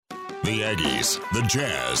The Aggies, the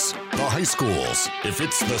Jazz, the high schools. If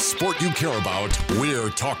it's the sport you care about, we're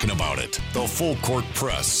talking about it. The Full Court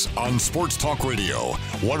Press on Sports Talk Radio,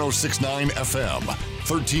 106.9 FM,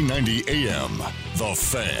 1390 AM. The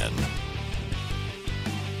Fan.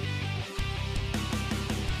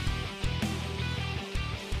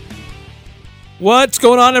 What's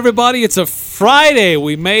going on, everybody? It's a Friday.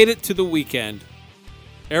 We made it to the weekend.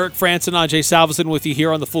 Eric Frandsen, Ajay Salvesen with you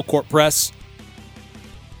here on the Full Court Press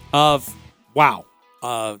of,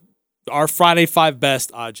 our Friday 5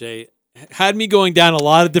 Best, Ajay, had me going down a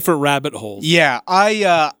lot of different rabbit holes. Yeah,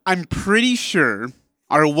 I'm pretty sure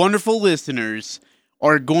our wonderful listeners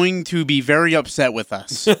are going to be very upset with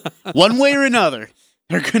us. One way or another,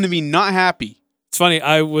 they're going to be not happy. It's funny,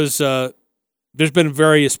 there's been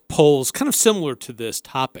various polls kind of similar to this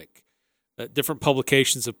topic that different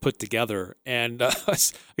publications have put together, and I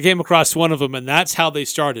came across one of them, and that's how they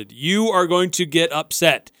started. You are going to get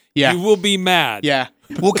upset. Yeah. You will be mad. Yeah.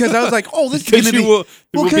 Well, because I was like, oh, this is going to be...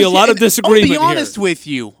 There will be a lot of disagreement here. I'll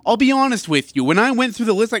be honest with you. When I went through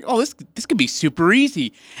the list, like, oh, this could be super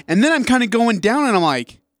easy. And then I'm kind of going down, and I'm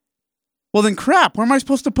like, well, then crap, where am I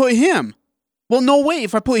supposed to put him? Well, no, wait,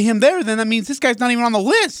 if I put him there, then that means this guy's not even on the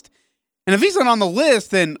list. And if he's not on the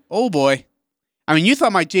list, then, oh, boy. I mean, you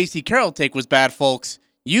thought my J.C. Carroll take was bad, folks.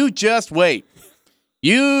 You just wait.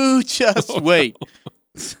 Wait.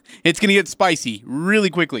 It's going to get spicy really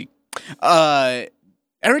quickly. Eric,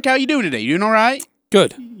 how you doing today? You doing all right?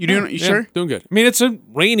 Good. You sure? Doing good. I mean, it's a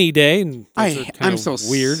rainy day, and I'm so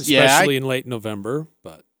weird, especially in late November.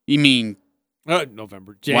 But you mean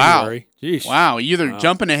November, January? Wow, Jeez. wow. You either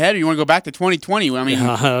jumping ahead or you want to go back to 2020. I mean,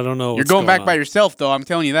 I don't know. You're going back by yourself, though. I'm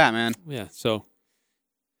telling you that, man. Yeah. So,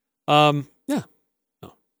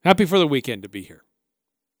 happy for the weekend to be here.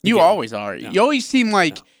 You always are. No. You always seem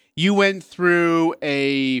like you went through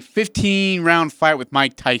a 15-round fight with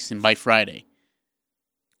Mike Tyson by Friday.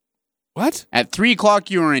 What? At 3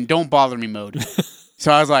 o'clock, you were in don't bother me mode.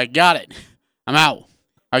 So I was like, got it. I'm out.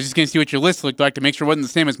 I was just going to see what your list looked like to make sure it wasn't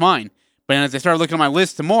the same as mine. But as I started looking at my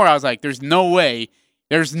list some more, I was like, there's no way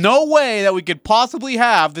that we could possibly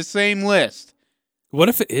have the same list. What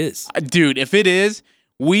if it is? Dude, if it is,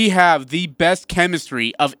 we have the best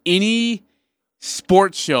chemistry of any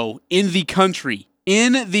sports show in the country.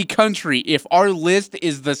 If our list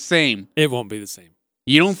is the same. It won't be the same.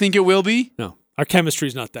 You don't think it will be? No. Our chemistry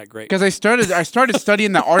is not that great. Because I started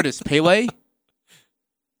studying the artist, Pele.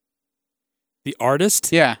 The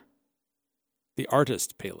artist? Yeah. The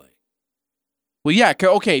artist, Pele. Well, yeah.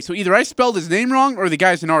 Okay, so either I spelled his name wrong or the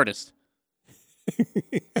guy's an artist.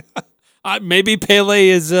 Maybe Pele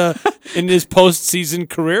is in his postseason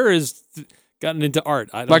career has gotten into art.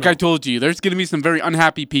 I don't know. I told you, there's going to be some very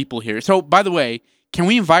unhappy people here. So, by the way, can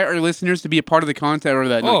we invite our listeners to be a part of the content or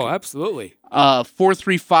that? Oh, absolutely.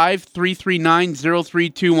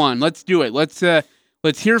 435-339-0321. Let's do it. Let's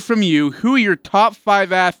hear from you. Who are your top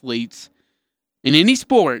 5 athletes in any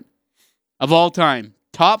sport of all time?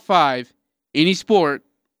 Top 5, any sport,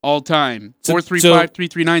 all time.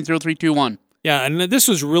 435-339-0321. Yeah, and this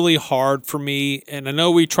was really hard for me, and I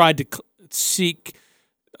know we tried to seek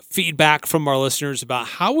feedback from our listeners about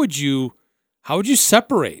how would you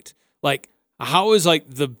separate? Like, how is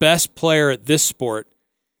the best player at this sport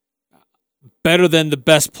better than the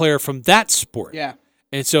best player from that sport? Yeah.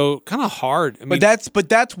 And so kind of hard. I mean, but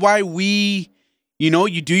that's why we,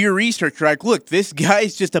 you do your research. You're like, look, this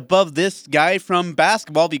guy's just above this guy from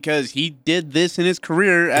basketball because he did this in his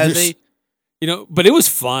career as a... but it was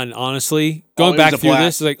fun, honestly. Going back through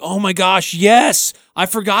this, it's like, oh my gosh, yes, I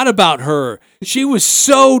forgot about her. She was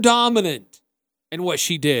so dominant in what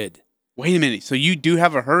she did. Wait a minute, so you do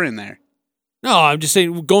have a her in there? No, I'm just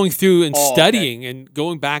saying going through and studying and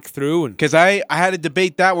going back through. Because I had to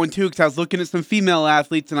debate that one too because I was looking at some female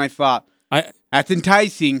athletes and I thought, that's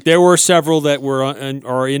enticing. There were several that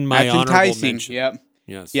are in my honorable mention. Yep.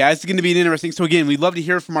 Yes. Yeah, it's going to be interesting. So again, we'd love to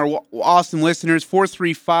hear from our awesome listeners,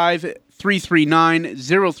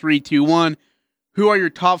 435-339-0321. Who are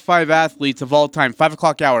your top 5 athletes of all time? 5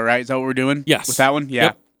 o'clock hour, right? Is that what we're doing? Yes. With that one? Yeah.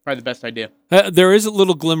 Yep. Probably the best idea. There is a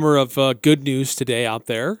little glimmer of good news today out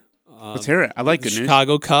there. Let's hear it. I like good news.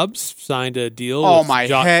 Chicago Cubs signed a deal with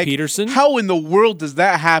Jock Peterson. How in the world does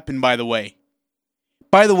that happen, by the way?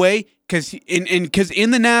 Because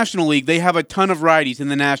in the National League, they have a ton of righties in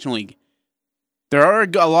the National League. There are a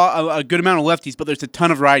good amount of lefties, but there's a ton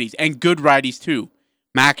of righties and good righties too.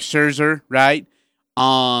 Max Scherzer, right?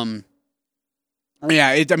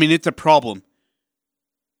 It's a problem.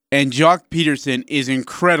 And Jock Peterson is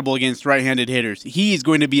incredible against right-handed hitters. He is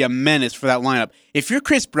going to be a menace for that lineup. If you're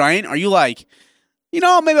Chris Bryant, are you like,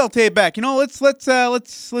 maybe I'll take it back. Let's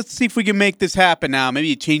see if we can make this happen now. Maybe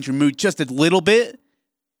you change your mood just a little bit.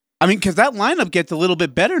 I mean, because that lineup gets a little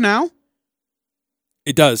bit better now.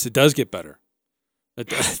 It does. It does get better.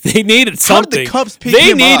 They needed something. How did the Cubs pick him up?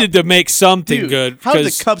 They needed to make something good. How did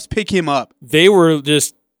the Cubs pick him up? They were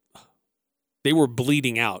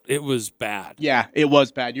bleeding out. It was bad. Yeah, it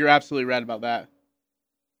was bad. You're absolutely right about that.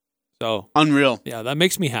 So unreal. Yeah, that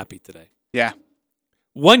makes me happy today. Yeah.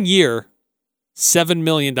 1 year, $7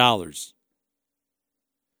 million.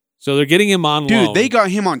 So they're getting him on loan. Dude, they got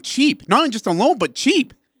him on cheap. Not just on loan, but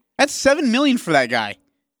cheap. That's $7 million for that guy.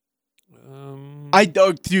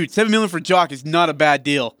 Dude, $7 million for Jock is not a bad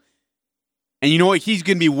deal. And you know what he's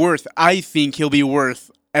going to be worth? I think he'll be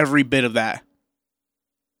worth every bit of that.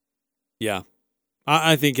 Yeah.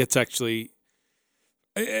 I think it's actually,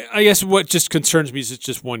 I guess what just concerns me is it's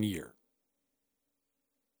just 1 year.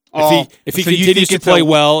 If he continues to play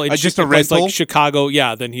well, it's just a rental like Chicago,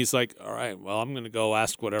 yeah, then he's like, all right, well, I'm going to go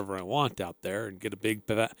ask whatever I want out there and get a big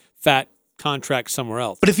fat contract somewhere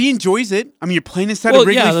else. But if he enjoys it, I mean, you're playing inside of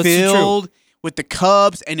Wrigley Field with the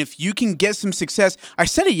Cubs, and if you can get some success, I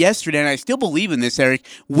said it yesterday, and I still believe in this, Eric,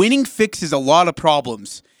 winning fixes a lot of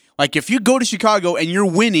problems. Like, if you go to Chicago and you're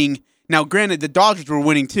winning, now, granted, the Dodgers were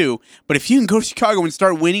winning too, but if you can go to Chicago and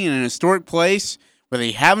start winning in an historic place where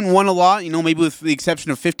they haven't won a lot, maybe with the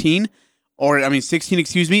exception of 16,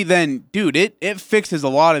 16, then, dude, it fixes a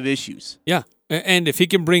lot of issues. Yeah, and if he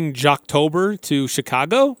can bring Jocktober to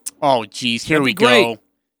Chicago... Oh, geez, here we go.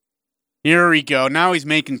 Here we go. Now he's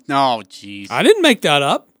making... Oh, geez. I didn't make that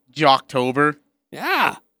up. Jocktober.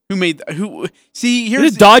 Yeah. Who made... Who? See,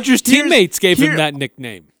 here's... The Dodgers teammates gave him that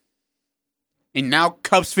nickname. And now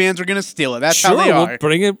Cubs fans are going to steal it. That's how they are. We'll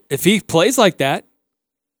bring it. If he plays like that,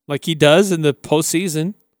 like he does in the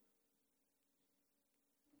postseason,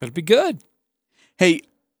 it'll be good. Hey...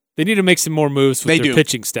 They need to make some more moves with their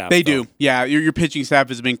pitching staff. They do. Yeah, your pitching staff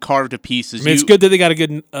has been carved to pieces. I mean, it's good that they got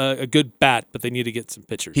a good bat, but they need to get some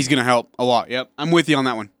pitchers. He's going to help a lot. Yep. I'm with you on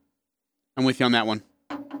that one.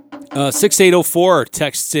 6804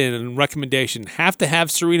 texts in a recommendation. Have to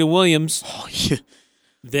have Serena Williams. Oh, yeah.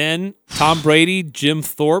 Then Tom Brady, Jim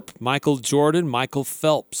Thorpe, Michael Jordan, Michael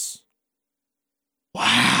Phelps.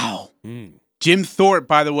 Wow. Jim Thorpe,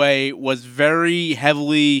 by the way, was very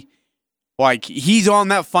heavily... Like, he's on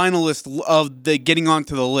that finalist of the getting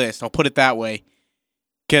onto the list. I'll put it that way.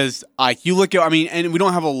 Because, you look at, and we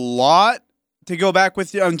don't have a lot to go back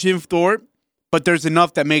with on Jim Thorpe, but there's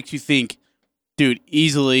enough that makes you think, dude,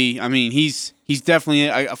 easily, he's definitely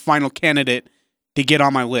a final candidate to get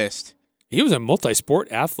on my list. He was a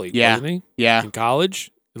multi-sport athlete, wasn't he? Yeah. In college,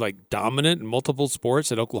 like dominant in multiple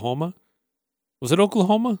sports at Oklahoma. Was it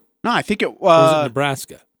Oklahoma? No, I think it or was it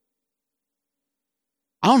Nebraska?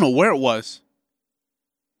 I don't know where it was.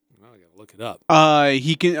 Well, I gotta look it up.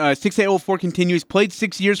 He can 6804 continues. Played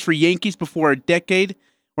 6 years for Yankees for a decade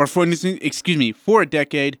plus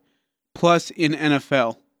in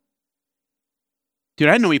NFL. Dude,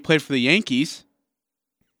 I didn't know he played for the Yankees.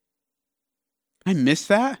 I missed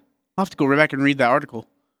that. I'll have to go right back and read that article.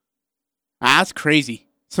 That's crazy.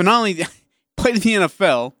 So not only played in the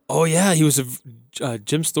NFL. Oh yeah, he was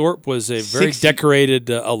Jim Thorpe was a very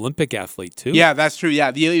decorated Olympic athlete too. Yeah, that's true.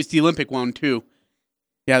 Yeah, it's the Olympic one too.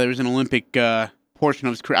 Yeah, there was an Olympic portion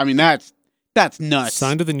of his career. That's nuts.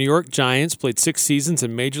 Signed to the New York Giants, played 6 seasons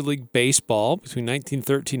in Major League Baseball between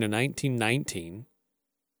 1913 and 1919.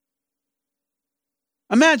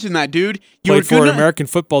 Imagine that, dude. You played for an American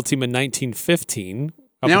football team in 1915.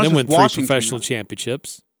 Helping them win 3 professional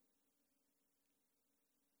championships.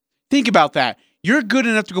 Think about that. You're good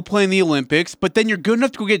enough to go play in the Olympics, but then you're good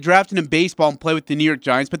enough to go get drafted in baseball and play with the New York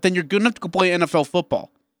Giants, but then you're good enough to go play NFL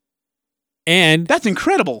football. And that's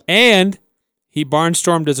incredible. And he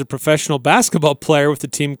barnstormed as a professional basketball player with a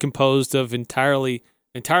team composed of entirely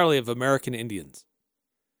of American Indians.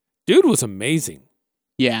 Dude was amazing.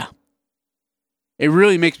 Yeah. It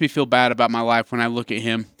really makes me feel bad about my life when I look at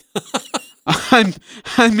him.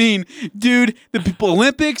 Dude, the people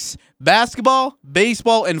Olympics, basketball,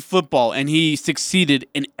 baseball, and football, and he succeeded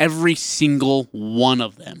in every single one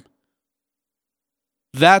of them.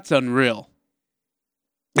 That's unreal.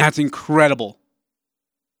 That's incredible.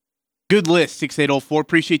 Good list, 6804.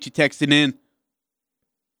 Appreciate you texting in.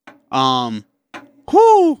 I'll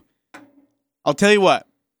tell you what.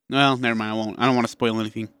 Well, never mind. I won't. I don't want to spoil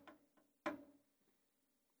anything.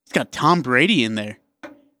 It's got Tom Brady in there.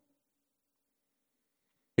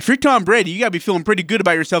 If you're Tom Brady, you got to be feeling pretty good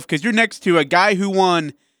about yourself because you're next to a guy who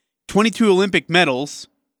won 22 Olympic medals,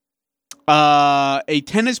 a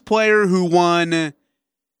tennis player who won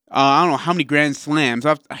I don't know how many Grand Slams.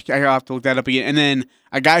 I have to look that up again. And then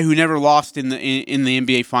a guy who never lost in the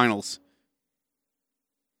NBA Finals.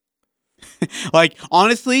 Like,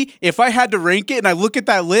 honestly, if I had to rank it and I look at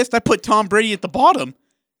that list, I put Tom Brady at the bottom.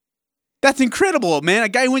 That's incredible, man. A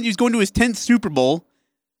guy who was going to his 10th Super Bowl,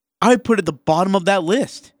 I would put at the bottom of that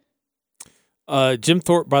list. Jim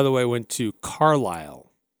Thorpe, by the way, went to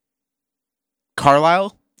Carlisle.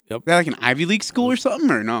 Carlisle? Yep. Is that like an Ivy League school or something,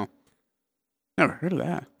 or no? Never heard of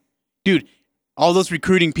that. Dude, all those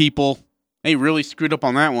recruiting people, they really screwed up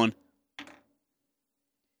on that one.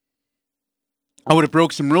 I would have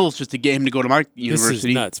broke some rules just to get him to go to my university. This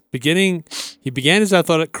is nuts. He began his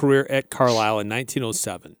athletic career at Carlisle in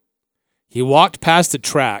 1907. He walked past the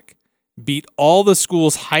track, beat all the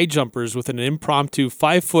school's high jumpers with an impromptu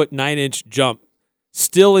 5'9" jump,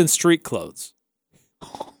 still in street clothes.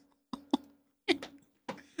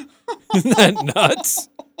 Isn't that nuts?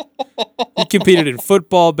 He competed in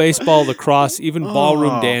football, baseball, lacrosse, even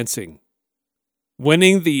ballroom dancing.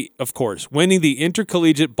 Winning the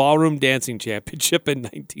Intercollegiate Ballroom Dancing Championship in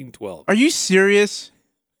 1912. Are you serious?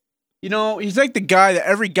 You know, he's like the guy that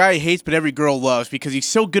every guy hates but every girl loves because he's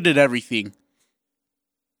so good at everything.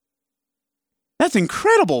 That's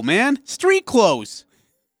incredible, man. Street clothes.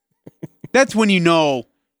 That's when you know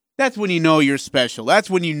you're special.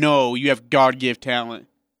 That's when you know you have God-given talent.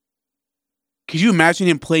 Could you imagine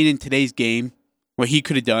him playing in today's game? What he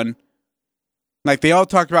could have done? Like, they all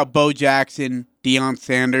talked about Bo Jackson, Deion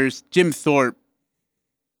Sanders. Jim Thorpe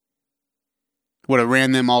would have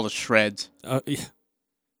ran them all to shreds. Yeah.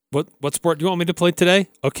 What sport do you want me to play today?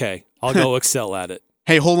 Okay, I'll go excel at it.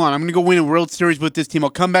 Hey, hold on. I'm going to go win a World Series with this team. I'll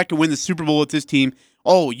come back and win the Super Bowl with this team.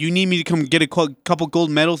 Oh, you need me to come get a couple gold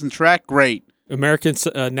medals in track? Great. American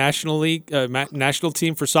National League, national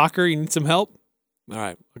team for soccer. You need some help? All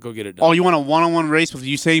right, I'll go get it done. Oh, you want a one-on-one race with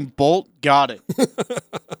Usain Bolt? Got it.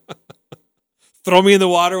 Throw me in the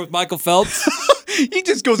water with Michael Phelps. He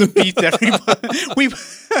just goes and beats everybody.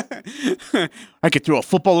 I could throw a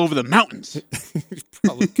football over the mountains.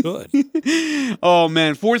 Probably could. Oh,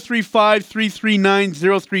 man.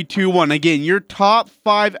 435-339-0321. Again, your top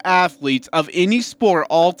 5 athletes of any sport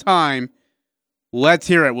all time. Let's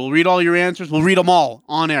hear it. We'll read all your answers. We'll read them all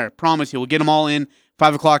on air. Promise you. We'll get them all in.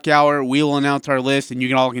 5 o'clock hour. We'll announce our list, and you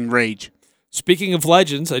can all rage. Speaking of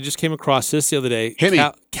legends, I just came across this the other day. Hit me.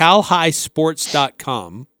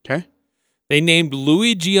 CalHighSports.com. Okay. They named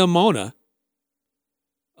Louis Giammona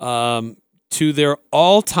to their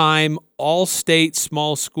all-time all-state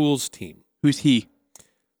small schools team. Who's he?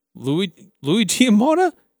 Louis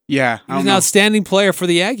Giammona? Yeah. He's an outstanding player for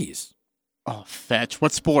the Aggies. Oh, fetch.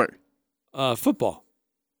 What sport? Football.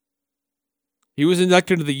 He was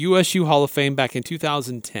inducted into the USU Hall of Fame back in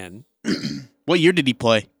 2010. What year did he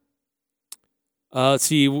play? Let's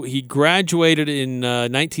see. He graduated in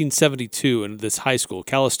 1972 in this high school,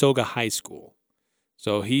 Calistoga High School.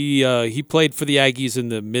 So he played for the Aggies in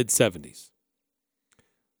the mid-'70s.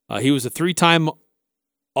 He was a 3-time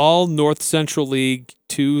All-North Central League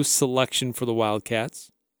 2 selection for the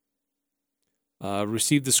Wildcats.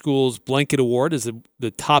 Received the school's blanket award as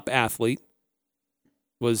the top athlete.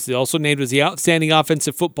 Was also named as the outstanding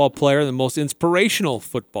offensive football player and the most inspirational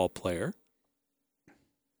football player.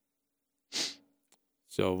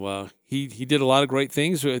 So he did a lot of great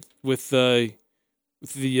things with the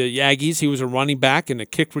Aggies. He was a running back and a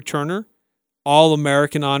kick returner,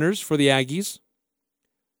 All-American honors for the Aggies.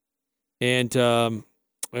 And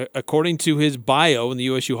according to his bio in the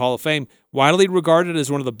USU Hall of Fame, widely regarded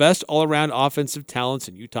as one of the best all-around offensive talents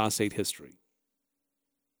in Utah State history.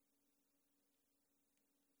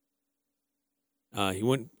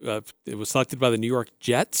 It was selected by the New York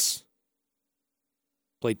Jets.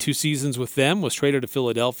 Played 2 seasons with them. Was traded to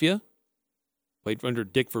Philadelphia. Played under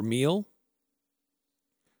Dick Vermeil.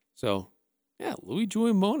 So, yeah, Louis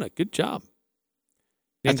Giammona, good job.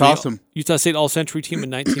 That's awesome. Utah State All-Century team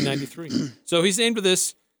in 1993. So he's named to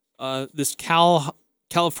this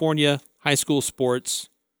California high school sports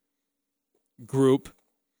group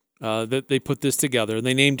that they put this together, and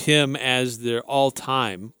they named him as their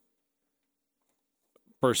all-time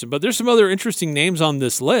person. But there's some other interesting names on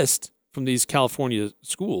this list from these California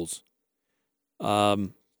schools.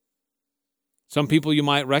 Some people you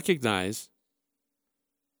might recognize,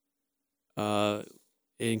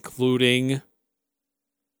 including,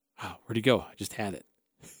 where'd he go? I just had it.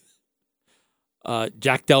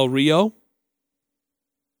 Jack Del Rio.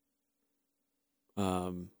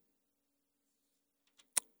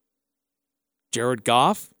 Jared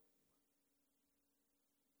Goff.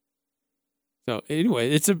 So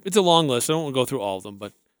anyway, it's a long list. I don't want to go through all of them,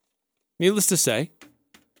 but needless to say,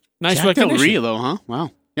 nice Jack recognition. Del Rio, though, huh?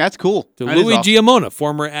 Wow. Yeah, that's cool. To That is Louis awesome. Giamona,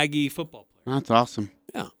 former Aggie football player. That's awesome.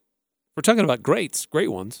 Yeah. We're talking about great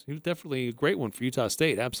ones. He was definitely a great one for Utah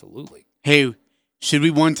State. Absolutely. Hey, should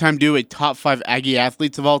we one time do a top 5 Aggie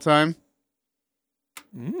athletes of all time?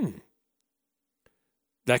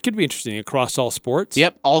 That could be interesting across all sports.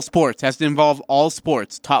 Yep, all sports. Has to involve all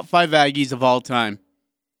sports. Top 5 Aggies of all time.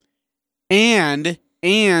 And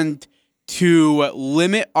to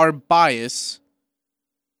limit our bias,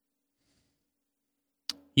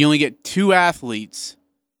 you only get 2 athletes.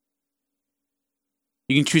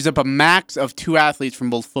 You can choose up a max of 2 athletes from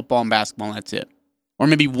both football and basketball, and that's it. Or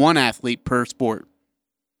maybe 1 athlete per sport.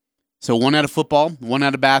 So 1 out of football, 1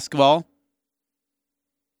 out of basketball.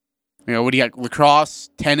 You know, what do you got? Lacrosse,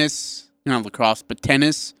 tennis. Not lacrosse, but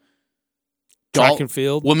tennis. Track and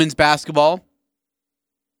field. Women's basketball.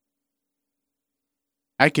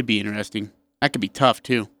 That could be interesting. That could be tough,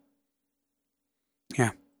 too. Yeah.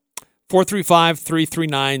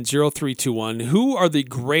 435-339-0321. Who are the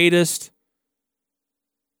greatest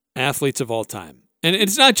athletes of all time? And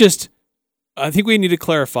it's not just, I think we need to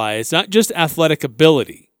clarify, it's not just athletic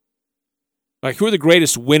ability. Like, who are the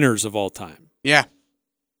greatest winners of all time? Yeah.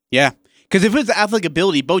 Yeah. Because if it's athletic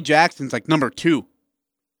ability, Bo Jackson's like number 2.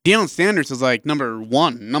 Deion Sanders is like number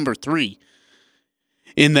 1, number 3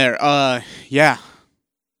 in there. Yeah.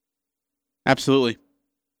 Absolutely.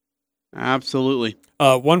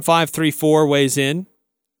 1534 weighs in.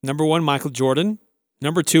 Number 1, Michael Jordan.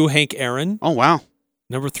 Number 2, Hank Aaron. Oh, wow.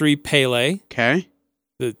 Number 3, Pele, Okay.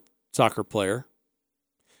 the soccer player.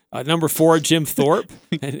 Number 4, Jim Thorpe.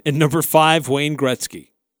 and number 5, Wayne Gretzky.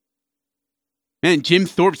 Man, Jim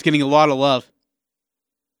Thorpe's getting a lot of love.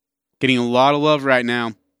 Getting a lot of love right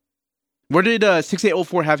now. Where did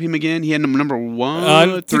 6804 have him again? He had number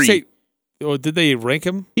 1, 3. Did they rank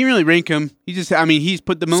him? He didn't really rank him. He's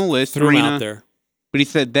put them on the list. Threw him Serena. out there. But he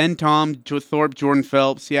said then Tom, Thorpe, Jordan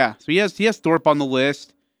Phelps. Yeah. So he has Thorpe on the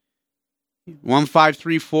list.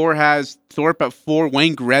 1534 has Thorpe at 4.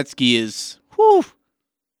 Wayne Gretzky is, whew.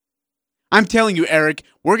 I'm telling you, Eric,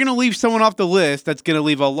 we're going to leave someone off the list that's going to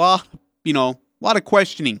leave a lot of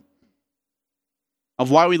questioning of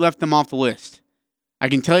why we left them off the list. I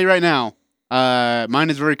can tell you right now, mine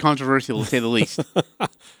is very controversial, to say the least.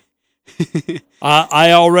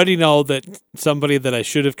 I already know that somebody that I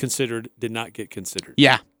should have considered did not get considered.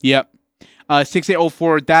 Yeah, yep.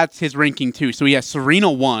 6804, that's his ranking too. So he has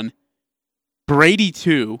Serena 1, Brady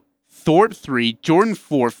 2, Thorpe 3, Jordan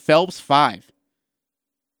 4, Phelps 5.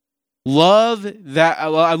 Love that.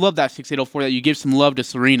 I love that 6804 that you give some love to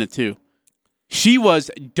Serena too. She was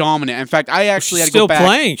dominant. In fact, I actually She's had to go back. still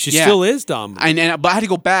playing. She still is dominant. But I had to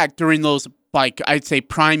go back during those, like, I'd say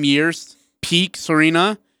prime years, peak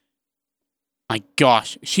Serena. My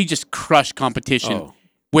gosh, she just crushed competition. Oh,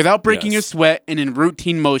 without breaking yes. a sweat and in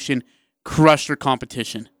routine motion, crushed her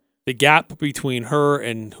competition. The gap between her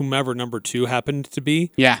and whomever number 2 happened to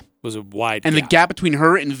be was a wide And gap. the gap between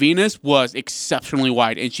her and Venus was exceptionally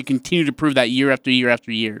wide, and she continued to prove that year after year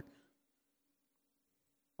after year.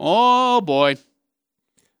 Oh, boy.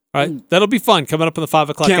 All right, that'll be fun coming up in the 5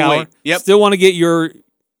 o'clock Can't hour. wait. Yep. Still want to get your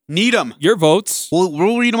Need them. votes.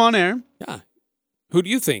 We'll read them on air. Yeah. Who do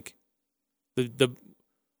you think? The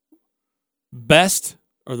best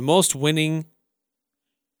or the most winning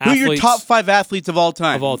Who are your athletes top 5 athletes of all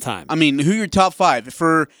time? of all time? I mean, who are your top 5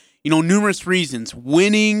 for, numerous reasons?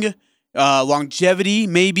 Winning, longevity,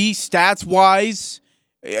 maybe, stats-wise.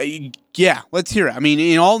 Yeah, let's hear it. I mean,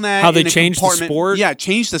 in all that. How they changed the sport? Yeah,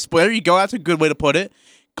 changed the sport. There you go. That's a good way to put it.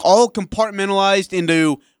 All compartmentalized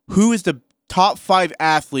into who is the top 5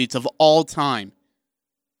 athletes of all time.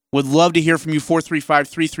 Would love to hear from you,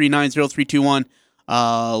 435-339-0321.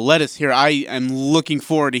 Let us hear. I am looking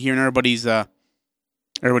forward to hearing everybody's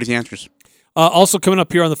answers. Also coming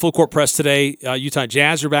up here on the Full Court Press today, Utah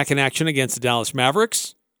Jazz are back in action against the Dallas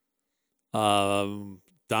Mavericks. Donovan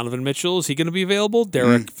Mitchell, is he going to be available?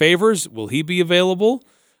 Derek Favors, will he be available?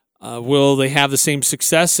 Will they have the same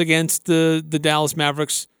success against the Dallas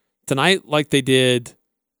Mavericks tonight like they did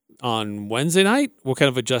on Wednesday night? What kind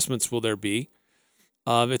of adjustments will there be?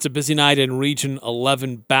 It's a busy night in Region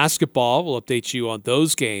 11 basketball. We'll update you on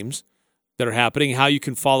those games that are happening, how you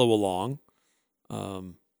can follow along.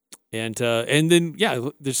 And then,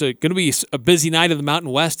 there's going to be a busy night in the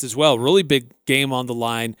Mountain West as well. Really big game on the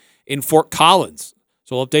line in Fort Collins.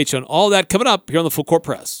 So we'll update you on all that coming up here on the Full Court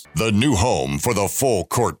Press. The new home for the Full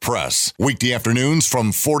Court Press. Weekday afternoons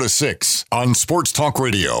from 4 to 6 on Sports Talk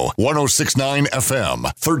Radio, 106.9 FM,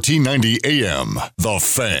 1390 AM. The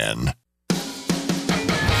Fan.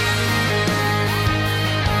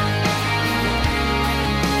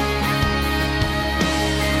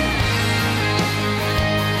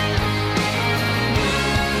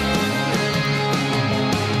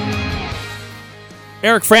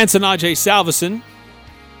 Eric Frandsen, Ajay Salvesen.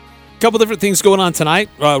 A couple different things going on tonight.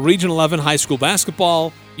 Region 11 high school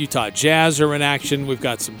basketball. Utah Jazz are in action. We've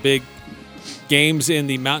got some big games in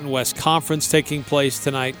the Mountain West Conference taking place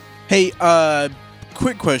tonight. Hey,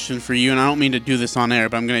 quick question for you, and I don't mean to do this on air,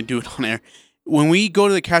 but I'm going to do it on air. When we go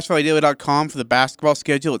to the CashValleyDaily.com for the basketball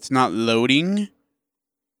schedule, it's not loading?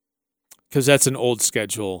 Because that's an old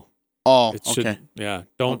schedule. Oh, okay.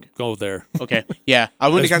 Don't go there. Okay, yeah. I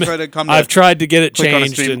went to CashValleyDaily.com. I've tried to get it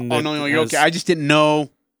changed. And no, you're okay. I just didn't know.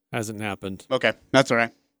 Hasn't happened. Okay, that's all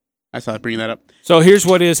right. I thought I'd bring that up. So here's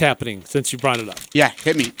what is happening since you brought it up. Yeah,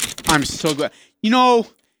 hit me. I'm so glad. You know,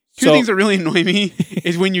 two things that really annoy me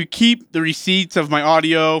is when you keep the receipts of my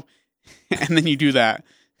audio and then you do that.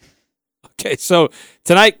 Okay, so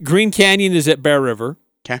tonight, Green Canyon is at Bear River.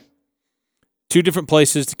 Okay. Two different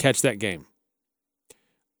places to catch that game.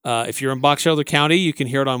 If you're in Box Elder County, you can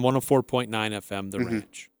hear it on 104.9 FM, The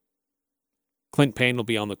Ranch. Clint Payne will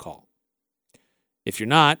be on the call. If you're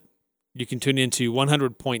not, you can tune into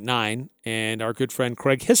 100.9, and our good friend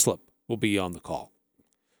Craig Hislop will be on the call.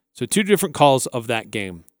 So two different calls of that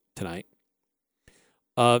game tonight.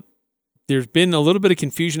 There's been a little bit of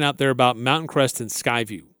confusion out there about Mountain Crest and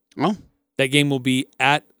Skyview. Oh. That game will be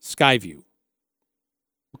at Skyview.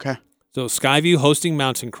 Okay. So Skyview hosting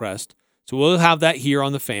Mountain Crest. So we'll have that here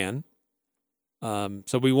on the Fan.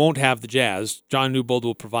 So we won't have the Jazz. John Newbold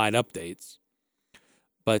will provide updates.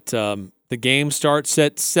 But the game starts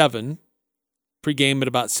at 7. Pre-game at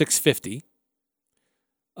about 6:50.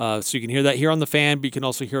 So you can hear that here on the Fan, but you can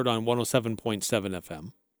also hear it on 107.7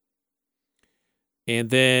 FM. And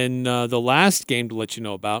then the last game to let you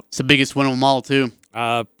know about. It's the biggest one of them all, too.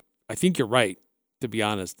 I think you're right, to be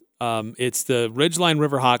honest. It's the Ridgeline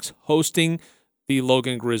Riverhawks hosting the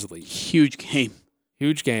Logan Grizzlies. Huge game.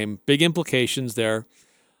 Huge game. Big implications there.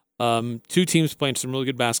 Two teams playing some really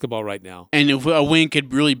good basketball right now. And if a win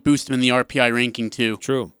could really boost them in the RPI ranking, too.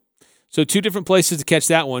 True. So two different places to catch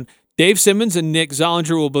that one. Dave Simmons and Nick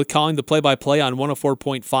Zollinger will be calling the play-by-play on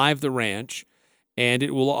 104.5 The Ranch. And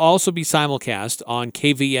it will also be simulcast on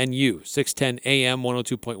KVNU, 610 AM,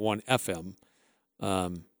 102.1 FM.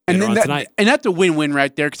 And then that's a win-win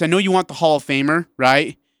right there, because I know you want the Hall of Famer,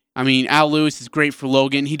 right? I mean, Al Lewis is great for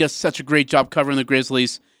Logan. He does such a great job covering the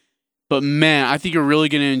Grizzlies. But, man, I think you're really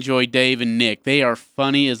going to enjoy Dave and Nick. They are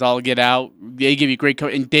funny as all get out. They give you great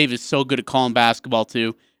coverage. And Dave is so good at calling basketball,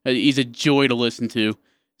 too. He's a joy to listen to.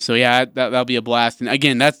 So, yeah, that'll be a blast. And,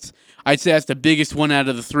 again, I'd say that's the biggest one out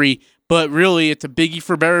of the three. But, really, it's a biggie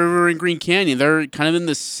for Bear River and Green Canyon. They're kind of in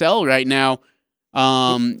the cell right now,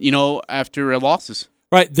 after losses.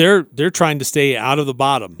 Right, they're trying to stay out of the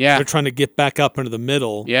bottom. Yeah. They're trying to get back up into the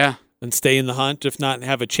middle. Yeah. And stay in the hunt, if not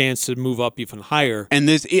have a chance to move up even higher. And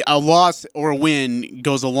a loss or a win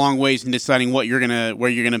goes a long ways in deciding where you're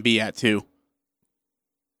gonna be at too.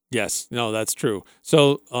 Yes, no, that's true.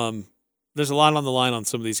 So there's a lot on the line on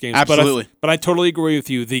some of these games. Absolutely. But I totally agree with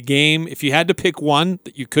you. The game, if you had to pick one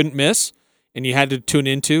that you couldn't miss and you had to tune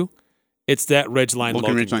into, it's that Ridgeline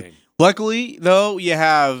Logan game. Luckily, though, you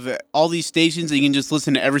have all these stations that you can just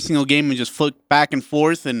listen to every single game and just flip back and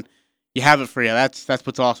forth, and you have it for you. That's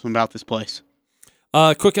what's awesome about this place.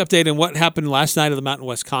 Quick update on what happened last night of the Mountain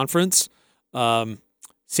West Conference. San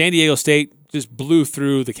Diego State just blew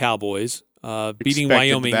through the Cowboys, beating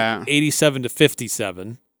Wyoming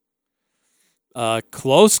 87-57.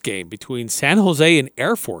 Close game between San Jose and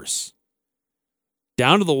Air Force.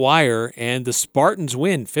 Down to the wire, and the Spartans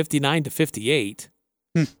win 59-58.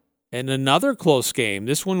 And another close game.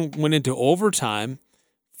 This one went into overtime.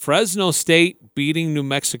 Fresno State beating New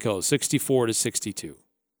Mexico 64-62.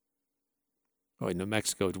 Oh, New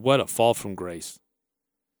Mexico, what a fall from grace.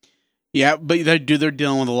 Yeah, but they're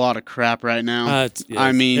dealing with a lot of crap right now. It's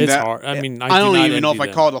hard. I don't even know if I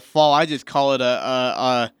call it a fall. I just call it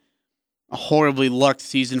a horribly lucked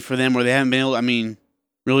season for them, where they haven't been able.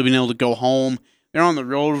 Really been able to go home. They're on the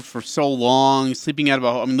road for so long, living out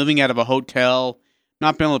of a hotel,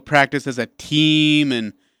 not being able to practice as a team,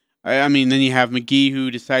 and then you have McGee, who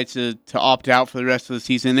decides to opt out for the rest of the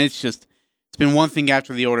season. It's been one thing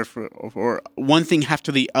after the one thing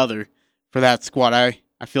after the other for that squad. I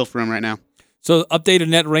feel for him right now. So updated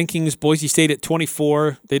net rankings: Boise State at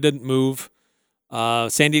 24. They didn't move.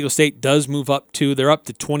 San Diego State does move up too. They're up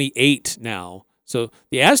to 28 now. So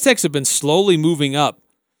the Aztecs have been slowly moving up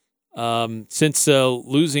since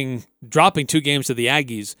dropping 2 games to the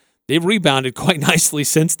Aggies. They've rebounded quite nicely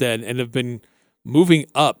since then and have been moving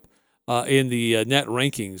up in the net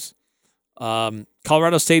rankings.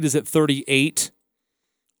 Colorado State is at 38.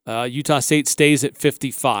 Utah State stays at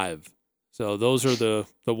 55. So those are the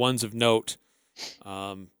ones of note.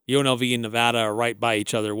 UNLV and Nevada are right by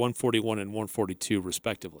each other, 141 and 142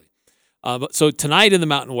 respectively. So tonight in the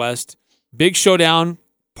Mountain West, big showdown,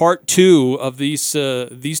 part 2 of these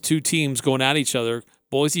two teams going at each other.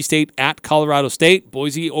 Boise State at Colorado State.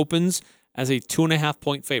 Boise opens as a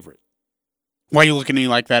 2.5-point favorite. Why are you looking at me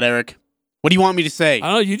like that, Eric? What do you want me to say?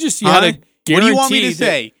 I don't know. You had a guarantee. What do you want me to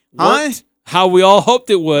say? How we all hoped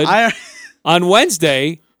it would on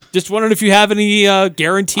Wednesday. Just wondering if you have any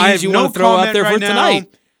guarantees you want to throw out there for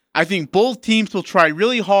tonight. I think both teams will try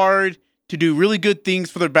really hard to do really good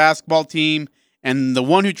things for their basketball team, and the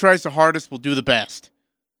one who tries the hardest will do the best.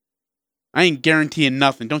 I ain't guaranteeing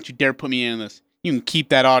nothing. Don't you dare put me in this. You can keep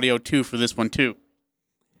that audio, too, for this one, too.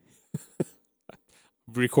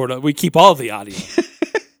 We keep all the audio.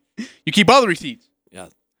 You keep all the receipts. Yeah.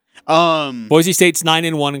 Boise State's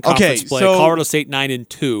 9-1 in conference play. So Colorado State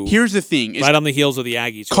 9-2. Here's the thing: right on the heels of the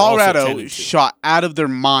Aggies. Colorado shot out of their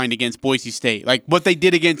mind against Boise State. Like what they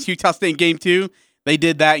did against Utah State in Game 2, they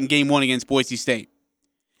did that in Game 1 against Boise State.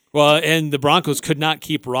 Well, and the Broncos could not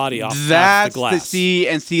keep Roddy off the glass. That's see.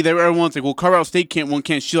 Everyone's like, well, Colorado State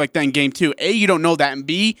can't shoot like that in Game 2. A, you don't know that, and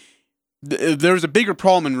B, there was a bigger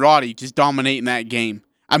problem in Roddy just dominating that game.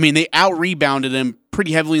 I mean, they out-rebounded him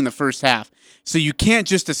pretty heavily in the first half. So you can't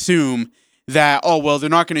just assume that, they're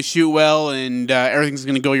not going to shoot well and everything's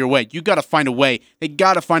going to go your way. You got to find a way. They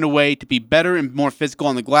got to find a way to be better and more physical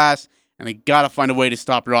on the glass, and they got to find a way to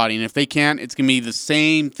stop Roddy. And if they can't, it's going to be the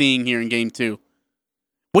same thing here in Game 2.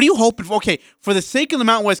 What are you hoping for? Okay, for the sake of the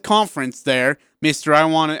Mountain West Conference there, mister, I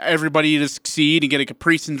want everybody to succeed and get a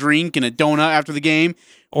Capri Sun drink and a donut after the game.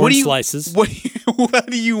 Orange slices. What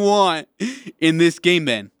do you want in this game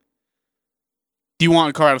then? Do you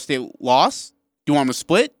want a Colorado State loss? Do you want them to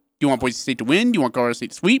split? Do you want Boise State to win? Do you want Colorado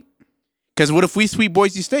State to sweep? Because what if we sweep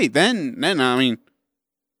Boise State? Then I mean...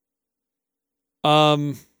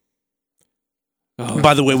 By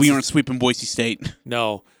the way, we aren't sweeping Boise State.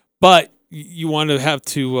 No, but you want to have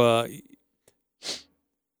to...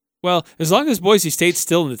 as long as Boise State's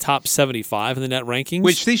still in the top 75 in the net rankings...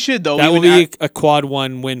 Which they should, though. That will be a quad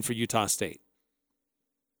 1 win for Utah State.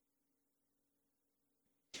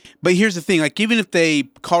 But here's the thing, like even if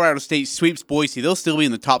Colorado State sweeps Boise, they'll still be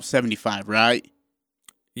in the top 75, right?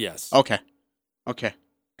 Yes. Okay.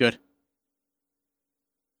 Good.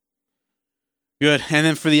 And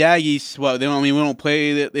then for the Aggies, we don't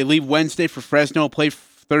play. They leave Wednesday for Fresno, play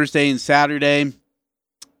Thursday and Saturday, and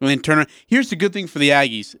then turn. Here's the good thing for the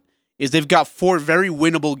Aggies is they've got 4 very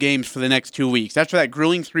winnable games for the next 2 weeks. After that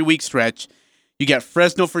grueling 3-week stretch, you got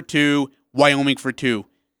Fresno for 2, Wyoming for 2.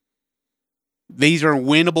 These are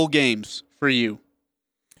winnable games for you.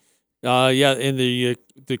 In the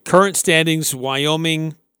current standings,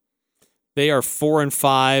 Wyoming, they are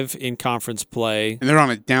 4-5 in conference play, and they're on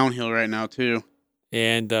a downhill right now too.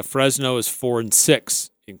 And Fresno is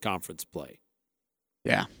 4-6 in conference play.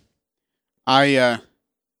 Yeah, they're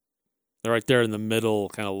right there in the middle,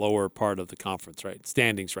 kind of lower part of the conference, right?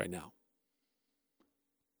 Standings right now.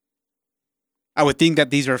 I would think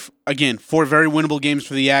that these are, again, 4 very winnable games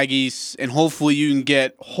for the Aggies, and hopefully you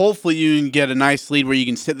can get a nice lead where you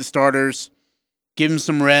can sit the starters, give them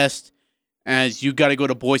some rest, as you got to go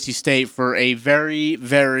to Boise State for a very,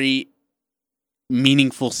 very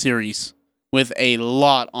meaningful series with a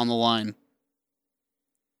lot on the line.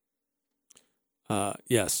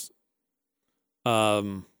 Yes.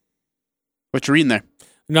 What you reading there?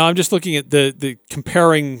 No, I'm just looking at the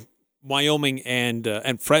comparing Wyoming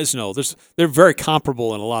and Fresno. They're very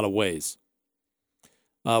comparable in a lot of ways.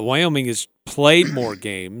 Wyoming has played more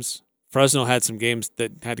games. Fresno had some games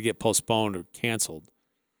that had to get postponed or canceled.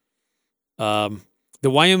 The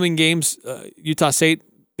Wyoming games, Utah State,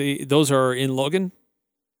 those are in Logan,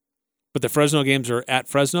 but the Fresno games are at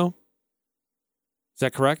Fresno. Is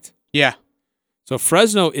that correct? Yeah. So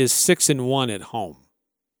Fresno is 6-1 at home.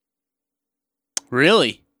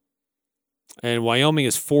 Really? And Wyoming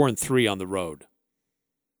is 4-3 on the road.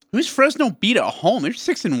 Who's Fresno beat at home? They're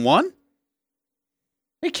 6-1?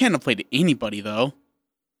 They can't have played anybody, though.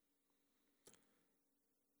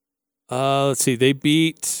 Let's see. They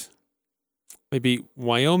beat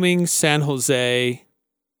Wyoming, San Jose,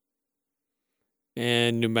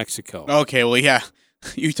 and New Mexico. Okay, well, yeah.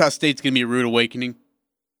 Utah State's going to be a rude awakening.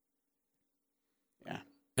 Yeah.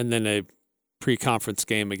 And then a pre-conference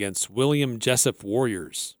game against William Jessup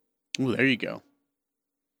Warriors. Ooh, there you go.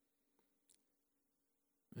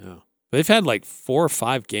 Yeah. They've had like 4 or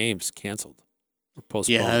 5 games canceled or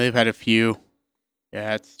postponed. Yeah, they've had a few.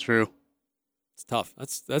 Yeah, that's true. It's tough.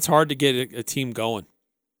 That's hard to get a team going.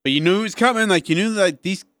 But you knew it was coming. Like, you knew that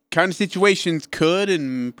these kind of situations could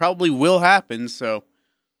and probably will happen. So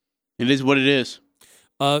it is what it is.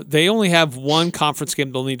 They only have one conference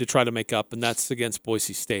game they'll need to try to make up, and that's against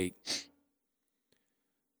Boise State.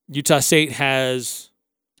 Utah State has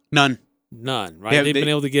none, right? They've been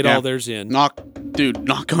able to get all theirs in. Knock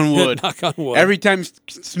on wood. Knock on wood. Every time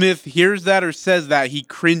Smith hears that or says that, he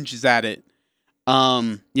cringes at it.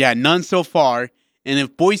 None so far. And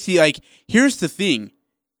if Boise, here's the thing,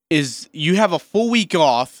 is you have a full week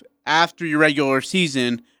off after your regular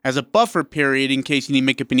season as a buffer period in case you need to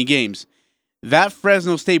make up any games. That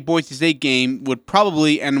Fresno State-Boise State game would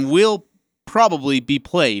probably and will probably be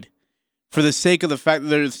played for the sake of the fact that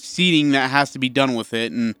there's seeding that has to be done with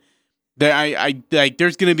it. And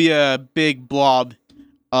there's going to be a big blob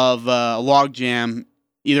of logjam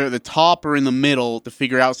either at the top or in the middle to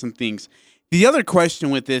figure out some things. The other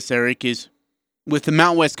question with this, Eric, is with the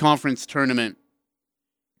Mountain West Conference tournament,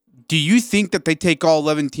 do you think that they take all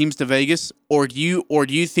 11 teams to Vegas, or do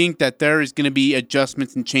you think that there is going to be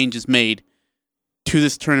adjustments and changes made to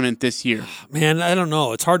this tournament this year? Man, I don't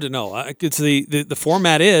know. It's hard to know. It's the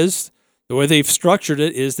format is, the way they've structured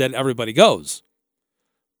it is that everybody goes.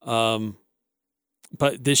 But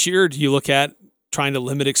this year, do you look at trying to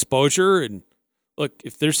limit exposure? And look,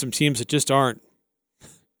 if there's some teams that just aren't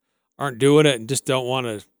doing it and just don't want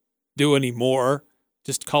to do any more,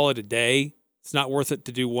 just call it a day. It's not worth it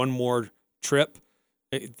to do one more trip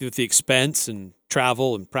with the expense and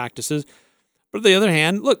travel and practices. But on the other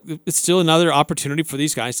hand, look, it's still another opportunity for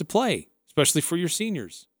these guys to play, especially for your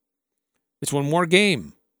seniors. It's one more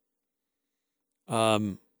game.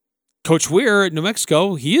 Coach Weir at New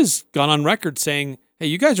Mexico, he has gone on record saying, hey,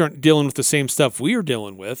 you guys aren't dealing with the same stuff we are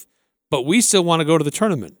dealing with, but we still want to go to the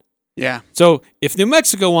tournament. Yeah. So if New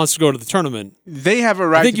Mexico wants to go to the tournament, they have a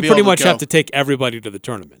right. I think you pretty much have to take everybody to the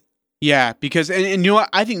tournament. Yeah, because and you know what?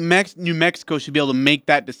 I think New Mexico should be able to make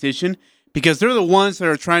that decision because they're the ones that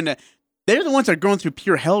are trying to. They're the ones that are going through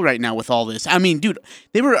pure hell right now with all this. I mean, dude,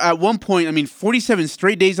 they were at one point, 47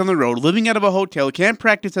 straight days on the road, living out of a hotel, can't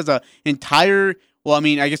practice as an entire. Well,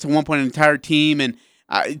 I guess at one point an entire team, and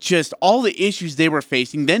just all the issues they were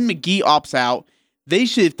facing. Then McGee opts out. They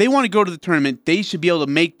should, if they want to go to the tournament, they should be able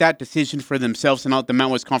to make that decision for themselves and not let the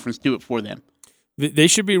Mountain West Conference do it for them. They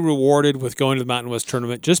should be rewarded with going to the Mountain West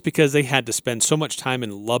Tournament just because they had to spend so much time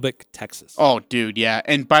in Lubbock, Texas. Oh, dude, yeah.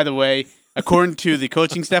 And by the way, according to the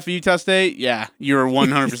coaching staff of Utah State, yeah, you're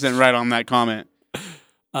 100% right on that comment.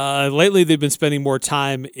 Lately, they've been spending more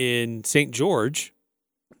time in St. George,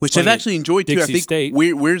 which I've actually enjoyed too. Dixie I think State.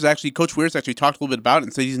 Coach Weir's actually talked a little bit about it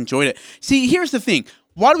and said he's enjoyed it. See, here's the thing: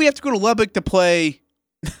 why do we have to go to Lubbock to play?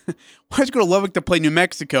 Why do we have to go to Lubbock to play New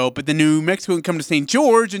Mexico, but then New Mexico can come to St.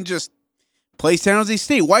 George and just play San Jose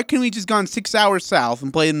State? Why couldn't we just gone 6 hours south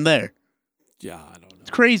and play them there? Yeah, I don't know.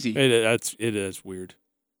 It's crazy. It is weird.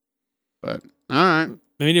 But all right.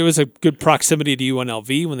 It was a good proximity to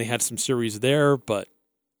UNLV when they had some series there. But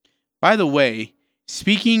by the way,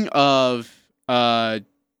 speaking of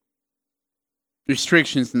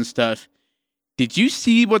restrictions and stuff, did you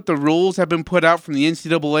see what the rules have been put out from the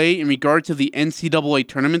NCAA in regard to the NCAA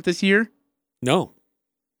tournament this year? No.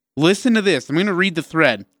 Listen to this. I'm going to read the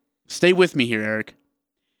thread. Stay with me here, Eric.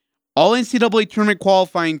 All NCAA tournament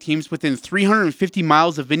qualifying teams within 350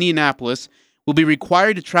 miles of Indianapolis will be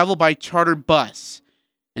required to travel by charter bus.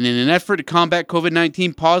 And in an effort to combat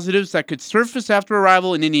COVID-19 positives that could surface after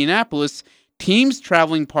arrival in Indianapolis, teams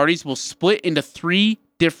traveling parties will split into 3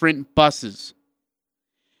 different buses.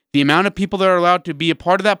 The amount of people that are allowed to be a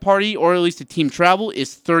part of that party, or at least a team travel,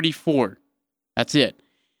 is 34. That's it.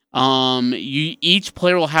 Each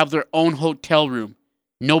player will have their own hotel room.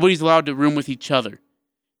 Nobody's allowed to room with each other.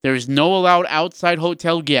 There is no allowed outside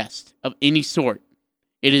hotel guest of any sort.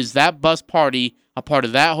 It is that bus party, a part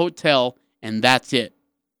of that hotel, and that's it.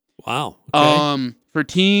 Wow. Okay. For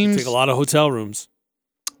teams, take a lot of hotel rooms.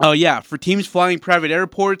 Oh yeah, for teams flying private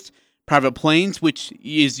airports, private planes, which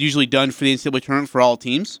is usually done for the NCAA tournament for all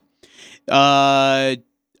teams. To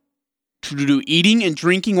do eating and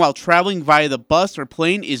drinking while traveling via the bus or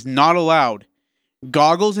plane is not allowed.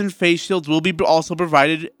 Goggles and face shields will be also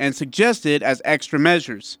provided and suggested as extra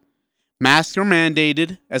measures. Masks are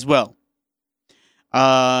mandated as well.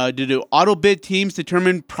 To do auto bid teams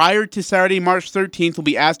determined prior to Saturday, March 13th will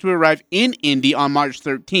be asked to arrive in Indy on March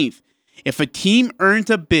 13th. If a team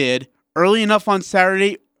earns a bid early enough on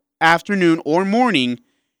Saturday afternoon or morning,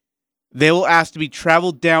 they will ask to be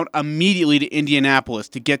traveled down immediately to Indianapolis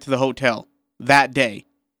to get to the hotel that day.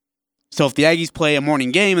 So if the Aggies play a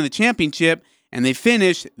morning game in the championship and they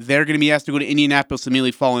finish, they're going to be asked to go to Indianapolis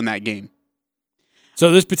immediately following that game.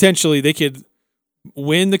 So this potentially, they could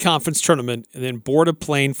win the conference tournament and then board a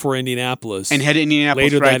plane for Indianapolis and head to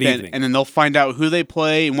Indianapolis later right that then, evening. And then they'll find out who they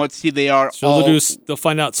play and what seed they are. So they'll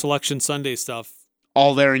find out Selection Sunday stuff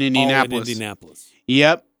all there in Indianapolis. All in Indianapolis.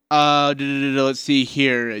 Yep. Let's see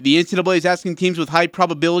here. The NCAA is asking teams with high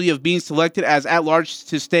probability of being selected as at-large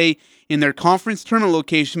to stay in their conference tournament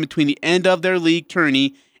location between the end of their league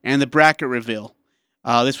tourney and the bracket reveal.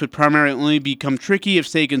 This would primarily only become tricky if,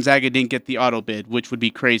 say, Gonzaga didn't get the auto bid, which would be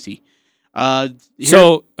crazy.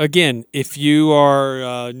 So, again, if you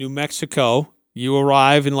are New Mexico, you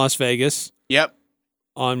arrive in Las Vegas. Yep.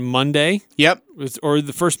 On Monday. Yep. Or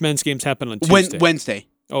the first men's games happen on Tuesday. Wednesday.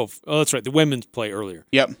 Oh, that's right. The women's play earlier.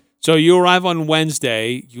 Yep. So you arrive on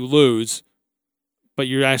Wednesday, you lose, but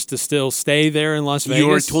you're asked to still stay there in Las Vegas?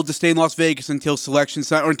 You are told to stay in Las Vegas until selection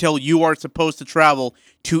or until you are supposed to travel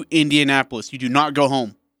to Indianapolis. You do not go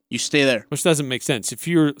home. You stay there. Which doesn't make sense.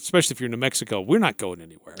 Especially if you're in New Mexico, we're not going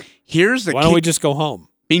anywhere. Why don't we just go home?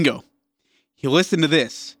 Bingo. You listen to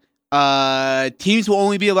this. Teams will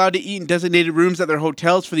only be allowed to eat in designated rooms at their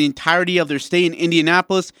hotels for the entirety of their stay in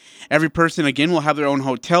Indianapolis. Every person, again, will have their own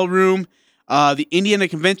hotel room. The Indiana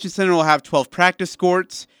Convention Center will have 12 practice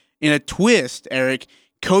courts. In a twist, Eric,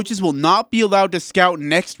 coaches will not be allowed to scout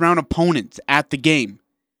next round opponents at the game.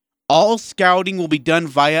 All scouting will be done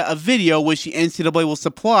via a video, which the NCAA will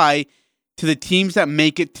supply to the teams that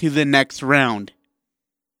make it to the next round.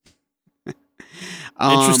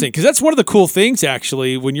 Interesting, because that's one of the cool things,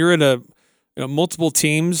 actually, when you're in multiple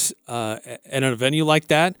teams at a venue like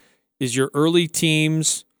that, is your early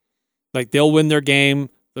teams, like they'll win their game,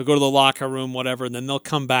 they'll go to the locker room, whatever, and then they'll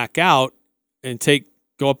come back out and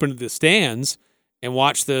go up into the stands and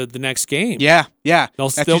watch the next game. Yeah. They'll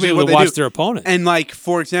still be able to watch their opponent. And like,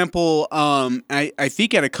 for example, I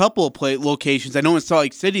think at a couple of locations, I know in Salt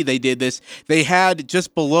Lake City they did this, they had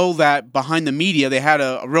just below that, behind the media, they had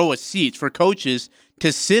a row of seats for coaches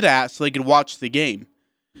to sit at so they could watch the game.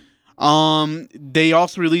 They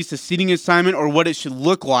also released a seating assignment or what it should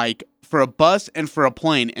look like for a bus and for a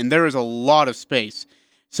plane, and there is a lot of space.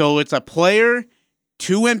 So it's a player,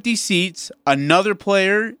 2 empty seats, another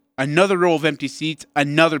player, another row of empty seats,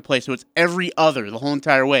 another place. So it's every other the whole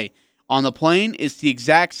entire way. On the plane, it's the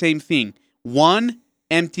exact same thing. One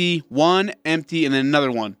empty, and then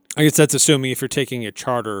another one. I guess that's assuming if you're taking a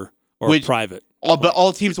charter or a private. But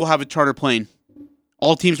all teams will have a charter plane.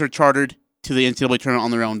 All teams are chartered to the NCAA tournament on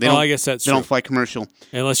their own. I guess that's true. They don't fly commercial.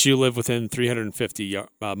 Unless you live within 350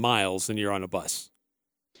 miles and you're on a bus.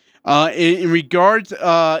 In regards,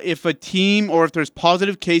 if a team or if there's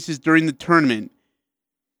positive cases during the tournament,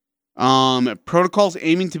 protocols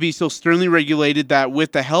aiming to be so sternly regulated that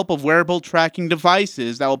with the help of wearable tracking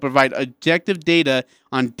devices that will provide objective data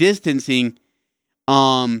on distancing,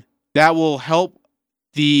 that will help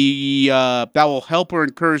or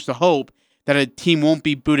encourage the hope that a team won't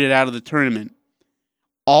be booted out of the tournament.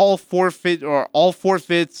 All forfeits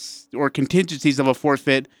or contingencies of a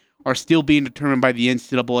forfeit are still being determined by the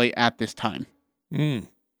NCAA at this time.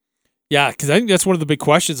 Yeah, because I think that's one of the big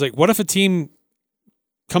questions. Like, what if a team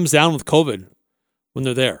comes down with COVID when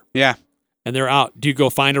they're there? Yeah. And they're out. Do you go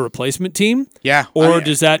find a replacement team? Yeah. Or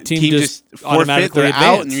does that team just automatically forfeit,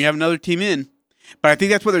 advance? out, and you have another team in? But I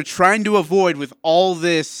think that's what they're trying to avoid with all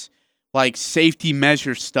this like safety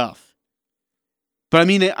measure stuff. But I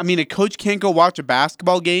mean, a coach can't go watch a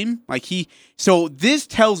basketball game. So this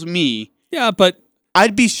tells me. Yeah, but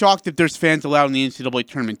I'd be shocked if there's fans allowed in the NCAA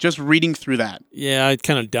tournament. Just reading through that. Yeah, I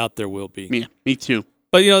kind of doubt there will be. Yeah, me too.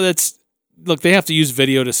 But they have to use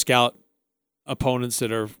video to scout opponents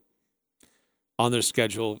that are on their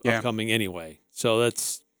schedule upcoming anyway. So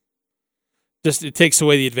that's just, it takes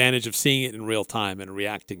away the advantage of seeing it in real time and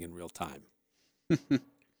reacting in real time. That's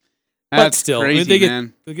but still, crazy,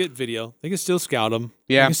 man. They get video. They can still scout them.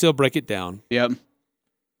 Yeah. They can still break it down. Yep. It's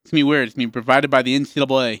going to be weird. It's going to be provided by the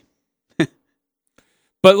NCAA.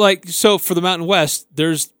 But so for the Mountain West,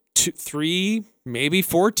 there's 2, 3, maybe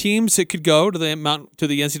 4 teams that could go to the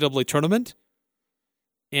NCAA tournament.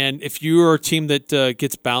 And if you are a team that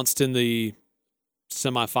gets bounced in the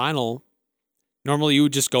semifinal, normally you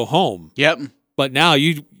would just go home. Yep. But now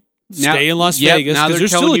you stay in Las Vegas because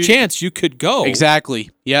there's still a chance you could go.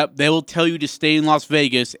 Exactly. Yep. They will tell you to stay in Las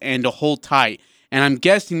Vegas and to hold tight. And I'm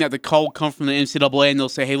guessing that the call will come from the NCAA and they'll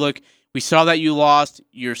say, hey, look, we saw that you lost.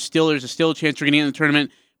 There's still a chance you're going to get in the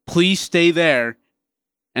tournament. Please stay there.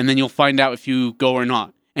 And then you'll find out if you go or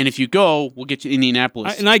not. And if you go, we'll get you to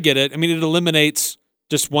Indianapolis. And I get it. I mean, it eliminates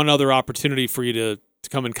just one other opportunity for you to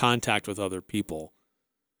come in contact with other people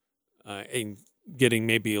and getting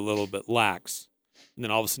maybe a little bit lax. And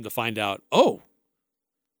then all of a sudden to find out, oh,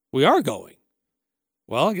 we are going.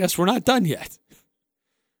 Well, I guess we're not done yet.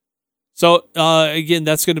 So, again,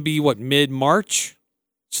 that's going to be, mid-March?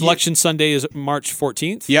 Selection Sunday is March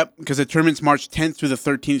 14th? Yep, because the tournament's March 10th through the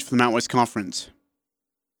 13th for the Mountain West Conference.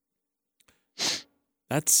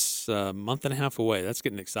 That's a month and a half away. That's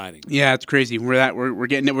getting exciting. Yeah, it's crazy. We're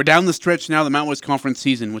getting it. We're down the stretch now, the Mountain West Conference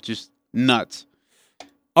season, which is nuts.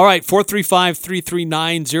 All right,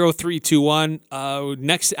 435-339-0321.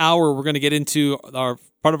 Next hour, we're going to get into our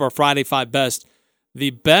part of our Friday Five Best, the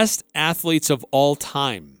best athletes of all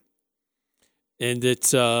time. And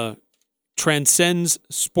it transcends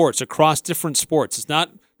sports, across different sports. It's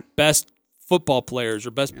not best football players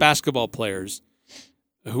or best basketball players.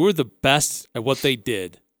 Who are the best at what they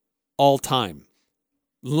did all time?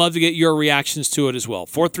 Love to get your reactions to it as well.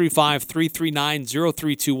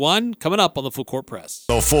 435-339-0321. Coming up on the Full Court Press.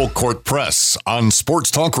 The Full Court Press on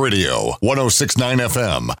Sports Talk Radio, 106.9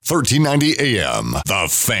 FM, 1390 AM. The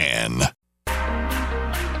Fan.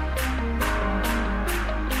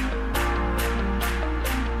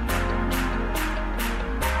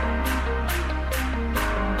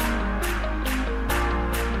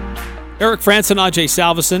 Eric Frandsen, Ajay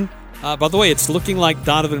Salvesen. By the way, it's looking like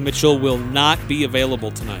Donovan Mitchell will not be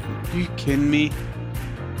available tonight. Are you kidding me?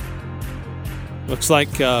 Looks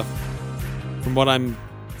like, from what I'm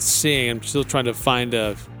seeing, I'm still trying to find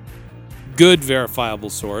a good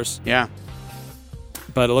verifiable source. Yeah.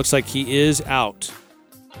 But it looks like he is out.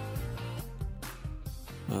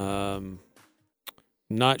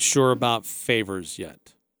 Not sure about Favors yet.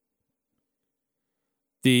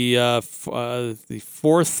 The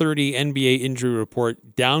 4:30 NBA injury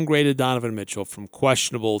report downgraded Donovan Mitchell from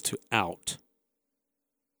questionable to out.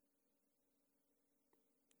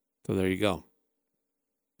 So there you go.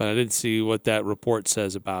 But I didn't see what that report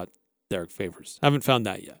says about Derek Favors. Haven't found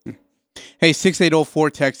that yet. Hey,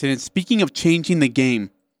 6804 texted, and speaking of changing the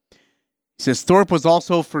game, he says Thorpe was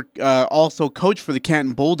also coach for the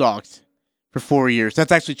Canton Bulldogs for 4 years.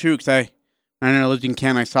 That's actually true because I lived in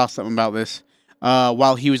Canton. I saw something about this.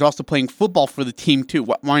 While he was also playing football for the team, too.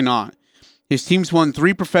 Why not? His teams won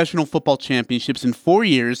 3 professional football championships in 4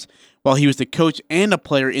 years while he was the coach and a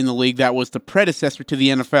player in the league that was the predecessor to the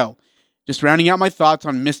NFL. Just rounding out my thoughts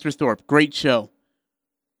on Mr. Thorpe. Great show.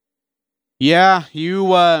 Yeah,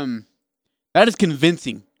 that is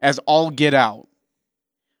convincing as all get out.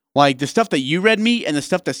 Like, the stuff that you read me and the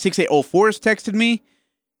stuff that 6804 has texted me,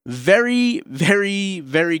 very, very,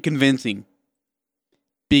 very convincing.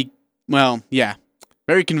 Well, yeah,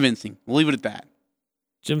 very convincing. We'll leave it at that.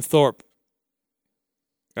 Jim Thorpe.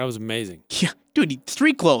 That was amazing. Yeah, dude,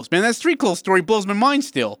 street clothes, man. That street clothes story blows my mind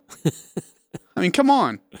still. I mean, come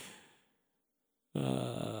on.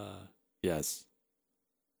 Yes.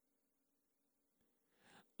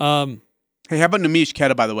 Hey, how about Namish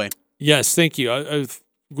Keta, by the way? Yes, thank you. I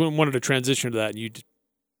wanted to transition to that, and you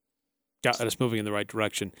got us moving in the right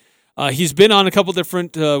direction. He's been on a couple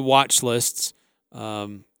different watch lists.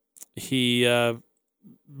 He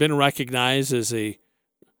been recognized as a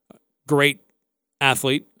great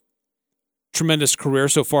athlete, tremendous career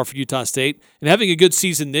so far for Utah State, and having a good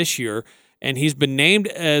season this year. And he's been named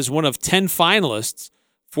as one of 10 finalists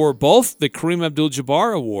for both the Kareem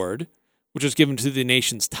Abdul-Jabbar Award, which was given to the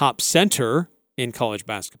nation's top center in college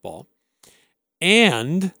basketball,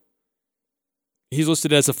 and he's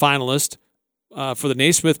listed as a finalist for the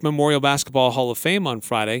Naismith Memorial Basketball Hall of Fame on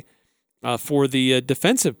Friday. For the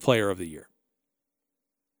Defensive Player of the Year.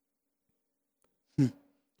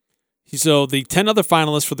 So the 10 other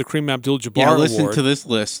finalists for the Kareem Abdul-Jabbar Award. Listen to this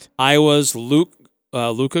list. Iowa's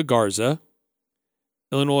Luka Garza,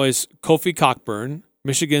 Illinois' Kofi Cockburn,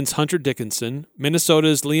 Michigan's Hunter Dickinson,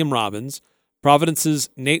 Minnesota's Liam Robbins,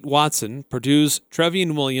 Providence's Nate Watson, Purdue's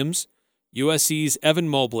Trevian Williams, USC's Evan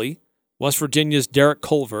Mobley, West Virginia's Derek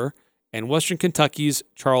Culver, and Western Kentucky's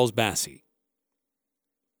Charles Bassey.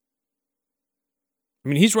 I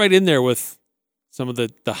mean, he's right in there with some of the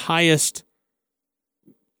highest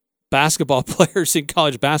basketball players in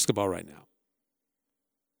college basketball right now.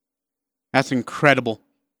 That's incredible.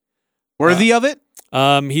 Worthy of it?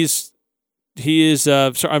 He is.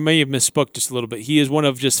 Sorry, I may have misspoke just a little bit. He is one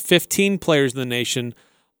of just 15 players in the nation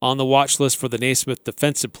on the watch list for the Naismith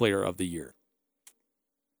Defensive Player of the Year.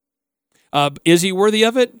 Is he worthy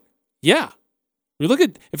of it? Yeah. We look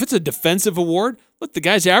at if it's a defensive award. Look, the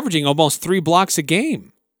guy's averaging almost 3 blocks a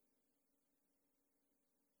game.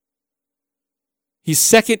 He's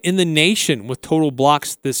second in the nation with total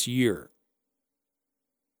blocks this year.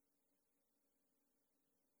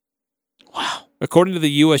 Wow. According to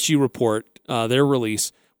the USU report, their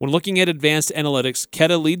release, when looking at advanced analytics,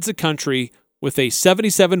 Keta leads the country with a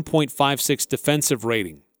 77.56 defensive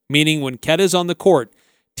rating, meaning when Keta's on the court,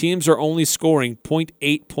 teams are only scoring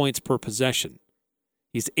 0.8 points per possession.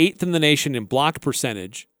 He's 8th in the nation in block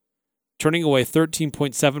percentage, turning away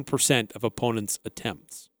 13.7% of opponents'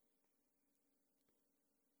 attempts.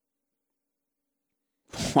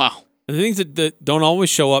 Wow. And the things that don't always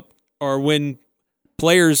show up are when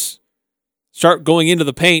players start going into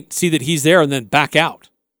the paint, see that he's there, and then back out.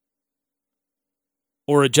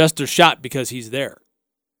 Or adjust their shot because he's there.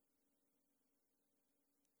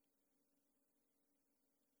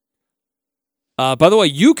 By the way,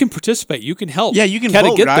 you can participate. You can help. Yeah, you can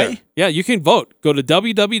vote, get right? There. Yeah, you can vote. Go to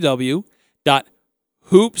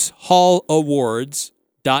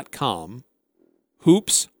www.hoopshallawards.com,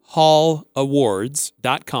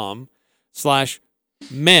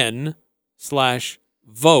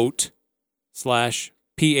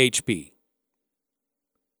 hoopshallawards.com/men/vote/PHP.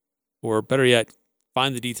 Or better yet,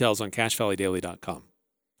 find the details on CashValleyDaily.com.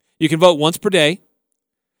 You can vote once per day.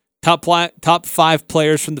 Top 5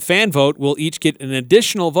 players from the fan vote will each get an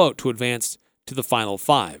additional vote to advance to the final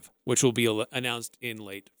 5, which will be announced in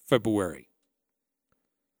late February.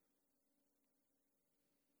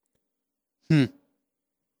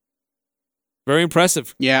 Very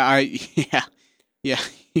impressive. Yeah,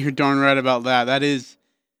 you're darn right about that. That is,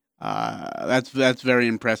 that's very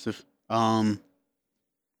impressive. Well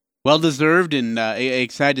deserved, and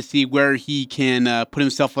excited to see where he can put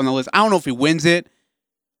himself on the list. I don't know if he wins it,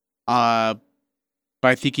 but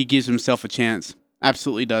I think he gives himself a chance.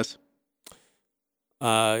 Absolutely does.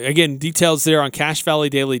 Again, details there on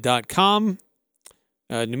CashValleyDaily.com.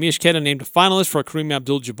 Neemiah Queta named a finalist for Kareem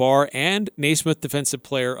Abdul-Jabbar and Naismith Defensive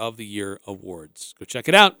Player of the Year awards. Go check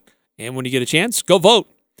it out, and when you get a chance, go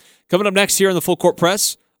vote. Coming up next here on the Full Court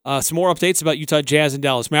Press, some more updates about Utah Jazz and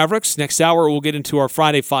Dallas Mavericks. Next hour, we'll get into our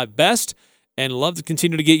Friday 5 Best, and love to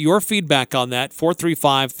continue to get your feedback on that.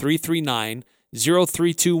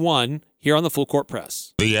 435-339-0321 here on the Full Court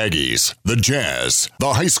Press. The Aggies, the Jazz,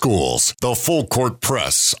 the high schools, the Full Court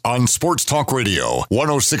Press on Sports Talk Radio,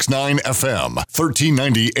 106.9 FM,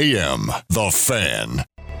 1390 AM. The Fan.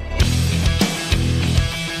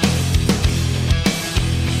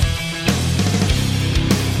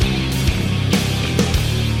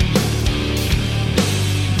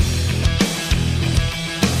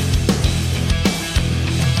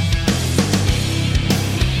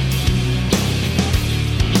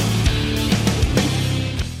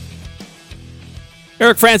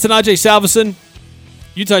 Eric Frandsen, Ajay Salvesen.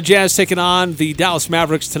 Utah Jazz taking on the Dallas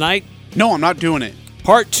Mavericks tonight. No, I'm not doing it.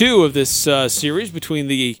 Part 2 of this series between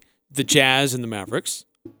the Jazz and the Mavericks.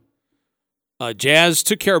 Jazz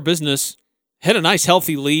took care of business, had a nice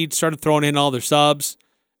healthy lead, started throwing in all their subs,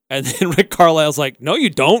 and then Rick Carlisle's like, no, you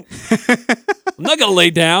don't. I'm not going to lay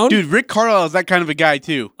down. Dude, Rick Carlisle is that kind of a guy,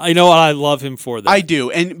 too. I know, I love him for that. I do.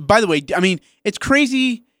 And by the way, I mean, it's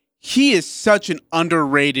crazy. He is such an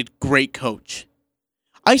underrated, great coach.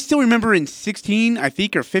 I still remember in 16, I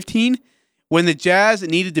think, or 15, when the Jazz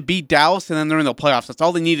needed to beat Dallas and then they're in the playoffs. That's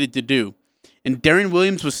all they needed to do. And Darren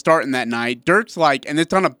Williams was starting that night. Dirk's like, and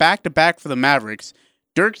it's on a back-to-back for the Mavericks.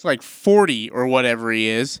 Dirk's like 40 or whatever he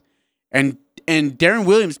is. And Darren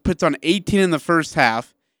Williams puts on 18 in the first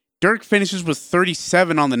half. Dirk finishes with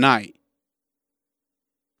 37 on the night.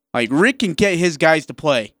 Like, Rick can get his guys to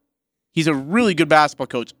play. He's a really good basketball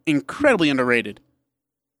coach. Incredibly underrated.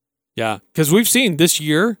 Yeah, because we've seen this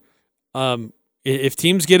year, if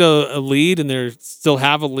teams get a lead and they still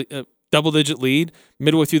have a double-digit lead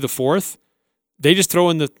midway through the fourth, they just throw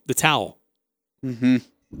in the towel. Mm-hmm.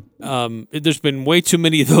 There's been way too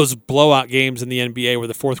many of those blowout games in the NBA where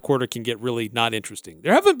the fourth quarter can get really not interesting.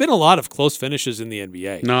 There haven't been a lot of close finishes in the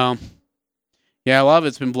NBA. No. Yeah, a lot of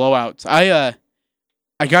it's been blowouts. I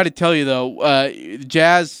got to tell you, though,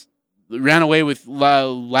 Jazz ran away with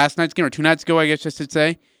last night's game, or 2 nights ago, I guess I should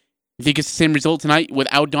say. You think it's the same result tonight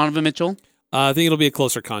without Donovan Mitchell? I think it'll be a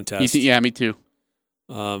closer contest. Yeah, me too.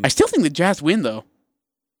 I still think the Jazz win, though.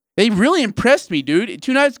 They really impressed me, dude.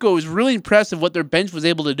 2 nights ago, it was really impressive what their bench was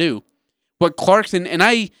able to do. What Clarkson, and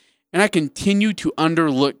I continue to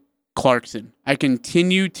underlook Clarkson. I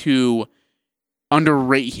continue to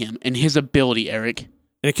underrate him and his ability, Eric.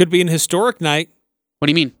 And it could be an historic night. What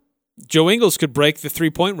do you mean? Joe Ingles could break the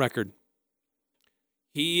three-point record.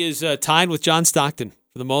 He is tied with John Stockton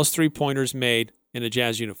for the most three-pointers made in a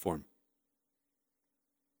Jazz uniform.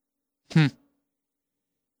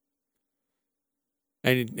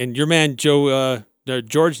 And your man,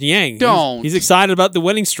 George Niang, he's excited about the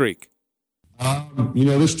winning streak.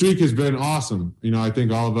 This streak has been awesome. I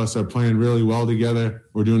think all of us are playing really well together.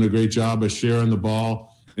 We're doing a great job of sharing the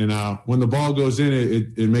ball. And when the ball goes in,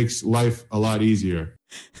 it makes life a lot easier.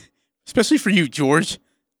 Especially for you, George.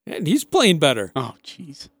 And he's playing better. Oh,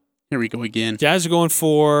 jeez. Here we go again. Jazz are going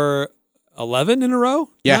for 11 in a row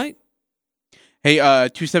tonight? Hey,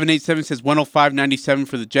 2787 says 105.97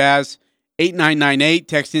 for the Jazz. 8998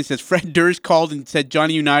 text in says Fred Durst called and said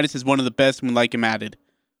Johnny Unitas is one of the best and would like him added.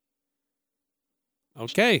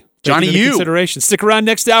 Okay. Johnny Take it into U. consideration. Stick around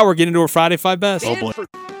next hour. Get into our Friday 5 Best. Oh, boy.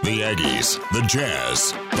 The Aggies, the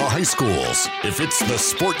Jazz, the high schools. If it's the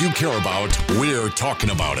sport you care about, we're talking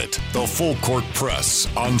about it. The Full Court Press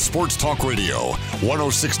on Sports Talk Radio,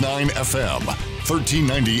 106.9 FM,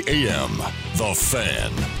 1390 AM. The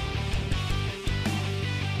Fan.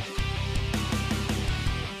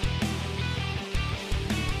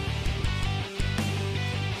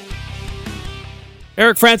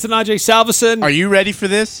 Eric Frandsen, Ajay Salvesen. Are you ready for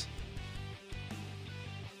this?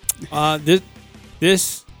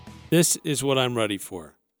 This is what I'm ready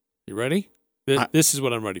for. You ready? This is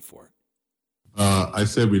what I'm ready for. I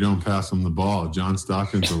said we don't pass him the ball. John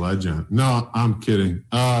Stockton's a legend. No, I'm kidding.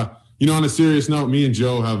 On a serious note, me and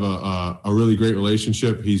Joe have a really great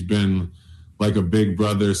relationship. He's been like a big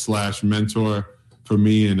brother / mentor for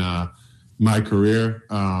me in my career.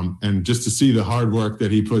 And just to see the hard work that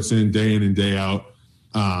he puts in and day out,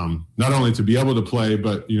 not only to be able to play,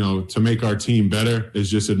 but, to make our team better is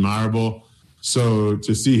just admirable. So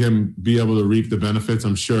to see him be able to reap the benefits,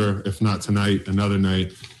 I'm sure, if not tonight, another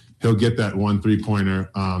night, he'll get that 1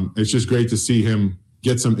 3-pointer. It's just great to see him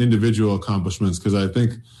get some individual accomplishments, because I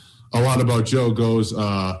think a lot about Joe goes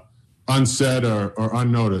unsaid or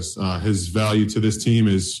unnoticed. His value to this team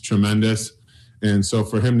is tremendous. And so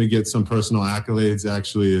for him to get some personal accolades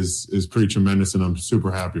actually is pretty tremendous, and I'm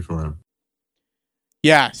super happy for him.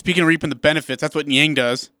 Yeah, speaking of reaping the benefits, that's what Yang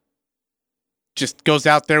does. Just goes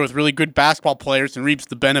out there with really good basketball players and reaps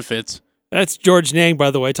the benefits. That's George Niang, by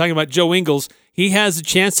the way. Talking about Joe Ingles, he has a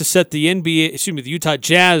chance to set the the Utah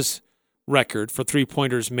Jazz record for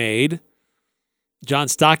 3-pointers made. John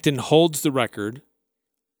Stockton holds the record.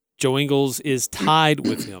 Joe Ingles is tied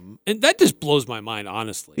with him. And that just blows my mind,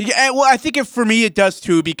 honestly. Yeah, well, I think for me it does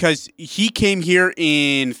too, because he came here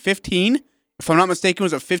in 15. If I'm not mistaken,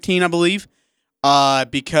 was it 15, I believe?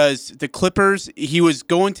 Because the Clippers, he was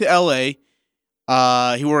going to L.A.,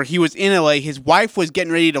 he was in LA. His wife was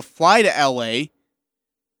getting ready to fly to LA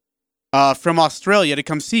from Australia to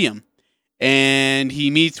come see him. And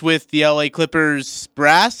he meets with the LA Clippers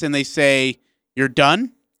brass, and they say, "You're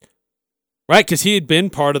done?" Right, because he had been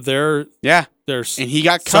part of their and he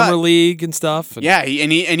got cut. Summer League and stuff.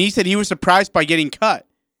 He said he was surprised by getting cut.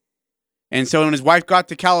 And so when his wife got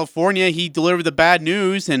to California, he delivered the bad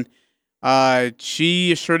news, and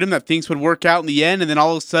she assured him that things would work out in the end. And then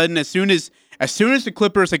all of a sudden, as soon as the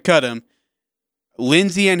Clippers had cut him,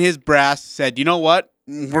 Lindsey and his brass said, "You know what?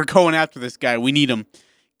 We're going after this guy. We need him."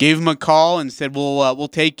 Gave him a call and said, "We'll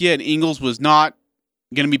take you." And Ingles was not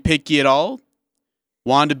going to be picky at all.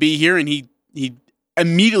 Wanted to be here, and he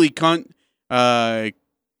immediately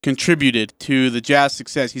contributed to the Jazz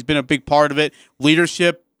success. He's been a big part of it.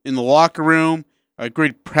 Leadership in the locker room, a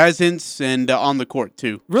great presence, and on the court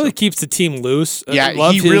too. Really keeps the team loose.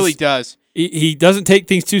 Yeah, he really does. He doesn't take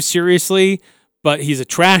things too seriously, but he's a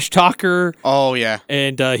trash talker. Oh, yeah.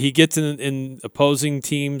 And he gets in opposing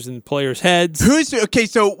teams and players' heads.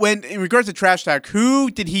 So when in regards to trash talk, who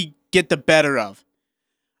did he get the better of?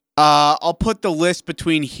 I'll put the list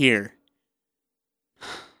between here.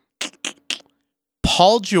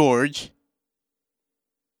 Paul George,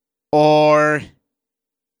 or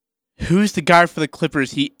who's the guy for the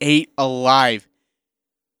Clippers he ate alive?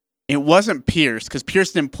 It wasn't Pierce, because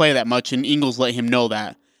Pierce didn't play that much, and Ingles let him know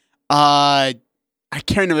that. I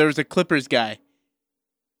can't remember. There was a Clippers guy.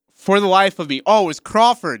 For the life of me. Oh, it was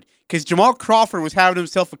Crawford, because Jamal Crawford was having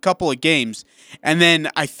himself a couple of games. And then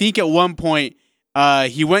I think at one point,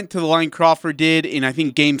 he went to the line, Crawford did, in I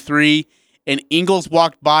think game 3, and Ingles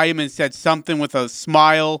walked by him and said something with a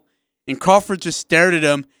smile, and Crawford just stared at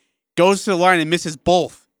him, goes to the line and misses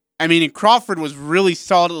both. I mean, and Crawford was really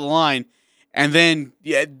solid at the line. And then,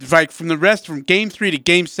 from game 3 to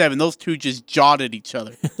game 7, those two just jawed at each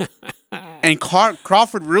other. And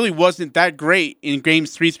Crawford really wasn't that great in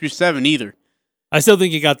games 3 through 7 either. I still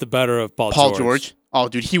think he got the better of Paul George. Oh,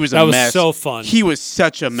 dude, he was a mess. That was so fun. He was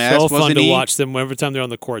such a mess, so wasn't fun to he? watch them every time they're on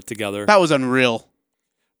the court together. That was unreal.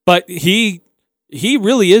 But he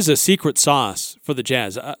really is a secret sauce for the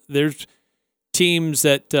Jazz. There's teams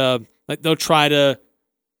that they'll try to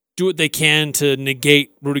do what they can to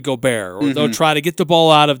negate Rudy Gobert, or they'll try to get the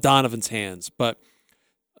ball out of Donovan's hands. But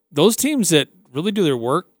those teams that really do their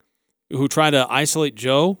work, who try to isolate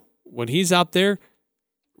Joe when he's out there,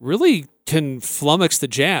 really can flummox the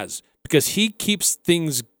Jazz, because he keeps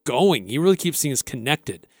things going. He really keeps things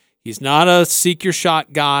connected. He's not a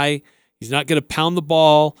seek-your-shot guy. He's not going to pound the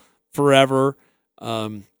ball forever,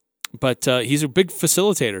 but he's a big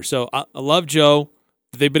facilitator. So I love Joe.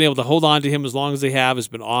 They've been able to hold on to him as long as they have has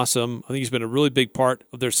been awesome. I think he's been a really big part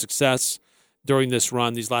of their success during this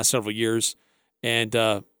run, these last several years. And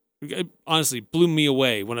it honestly blew me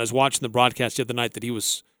away when I was watching the broadcast the other night that he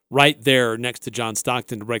was right there next to John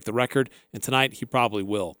Stockton to break the record, and tonight he probably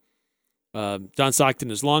will. John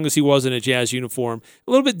Stockton, as long as he was in a Jazz uniform,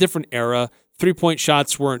 a little bit different era. 3-point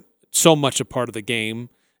shots weren't so much a part of the game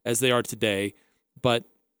as they are today, but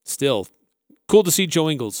still, cool to see Joe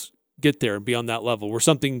Ingles get there and be on that level where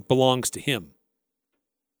something belongs to him.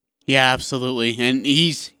 Yeah, absolutely. And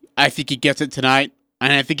I think he gets it tonight,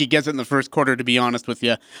 and I think he gets it in the first quarter, to be honest with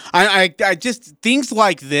you. I just, things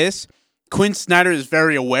like this, Quinn Snyder is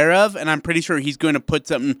very aware of, and I'm pretty sure he's going to put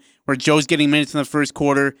something where Joe's getting minutes in the first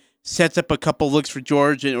quarter, sets up a couple looks for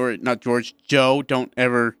George, or not George, Joe. Don't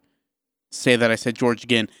ever say that I said George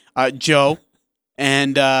again. Joe,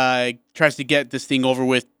 and tries to get this thing over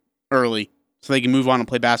with early so they can move on and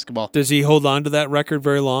play basketball. Does he hold on to that record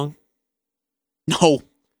very long? No.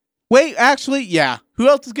 Wait, actually, yeah. Who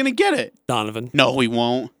else is going to get it? Donovan. No, he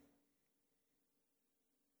won't.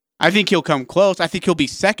 I think he'll come close. I think he'll be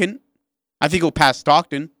second. I think he'll pass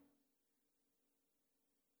Stockton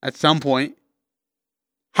at some point.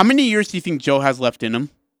 How many years do you think Joe has left in him?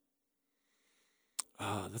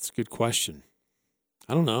 That's a good question.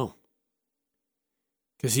 I don't know.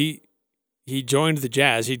 Because he joined the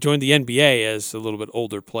Jazz. He joined the NBA as a little bit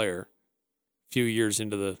older player. A few years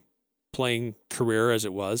into the playing career as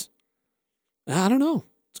it was. I don't know.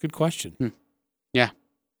 It's a good question. Yeah.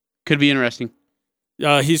 Could be interesting.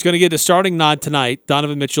 He's going to get a starting nod tonight.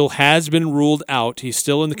 Donovan Mitchell has been ruled out. He's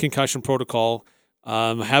still in the concussion protocol.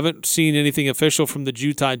 Haven't seen anything official from the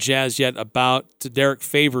Utah Jazz yet about Derek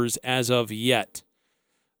Favors as of yet.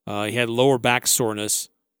 He had lower back soreness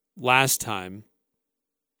last time,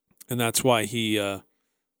 and that's why he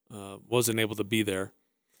wasn't able to be there.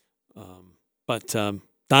 But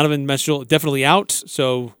Donovan Mitchell definitely out,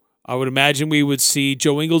 so I would imagine we would see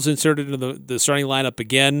Joe Ingles inserted into the starting lineup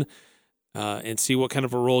again and see what kind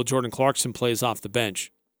of a role Jordan Clarkson plays off the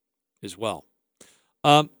bench as well.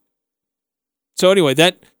 So anyway,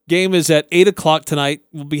 that game is at 8 o'clock tonight.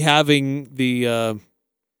 We'll be having the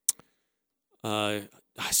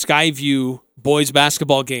Skyview boys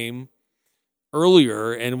basketball game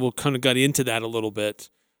earlier, and we'll kind of get into that a little bit.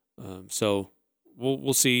 So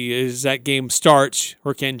we'll see as that game starts.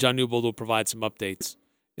 Hurricane John Newbold will provide some updates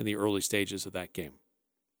in the early stages of that game.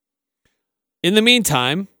 In the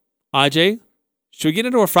meantime, Ajay, should we get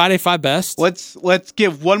into our Friday 5 Best? Let's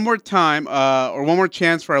give one more time or one more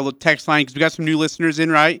chance for our little text line because we got some new listeners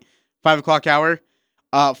in, right? 5 o'clock hour.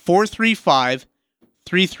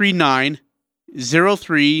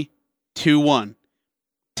 435-339-0321.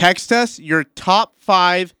 Text us your top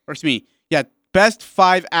 5, best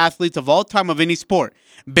 5 athletes of all time of any sport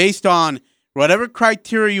based on whatever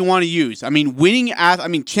criteria you want to use. I mean,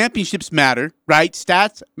 championships matter, right?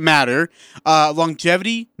 Stats matter.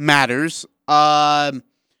 Longevity matters. Your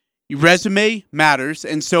resume matters.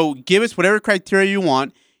 And so give us whatever criteria you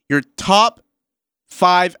want. Your top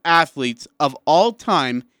 5 athletes of all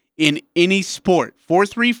time in any sport.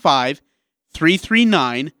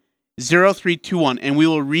 435-339-0321. And we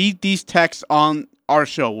will read these texts on our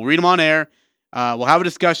show. We'll read them on air. We'll have a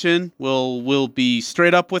discussion. We'll be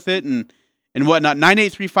straight up with it and whatnot.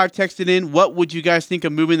 9835 texted in. What would you guys think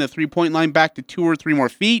of moving the 3-point line back to 2 or 3 more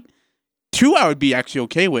feet? 2 I would be actually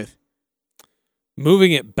okay with.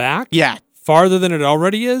 Moving it back? Yeah. Farther than it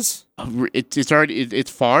already is?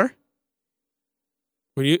 It's far?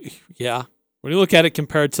 When you look at it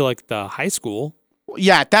compared to like the high school.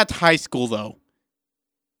 Yeah, that's high school though.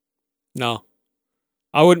 No.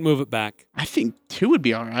 I wouldn't move it back. I think 2 would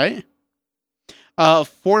be all right.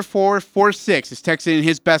 4446 is texting in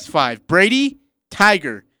his best 5. Brady,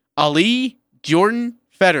 Tiger, Ali, Jordan,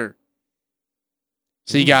 Federer.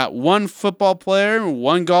 So you got 1 football player,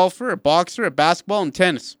 1 golfer, a boxer, a basketball, and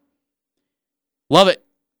tennis. Love it.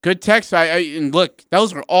 Good text. And look,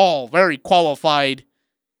 those are all very qualified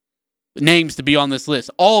names to be on this list.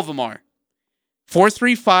 All of them are.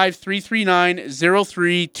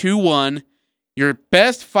 435-339-0321. Your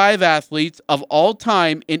best 5 athletes of all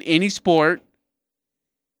time in any sport.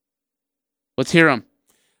 Let's hear them.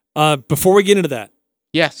 Before we get into that.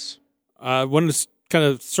 Yes. I wanted to kind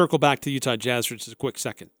of circle back to Utah Jazz for just a quick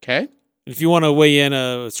second. Okay. And if you want to weigh in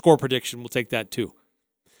a score prediction, we'll take that too.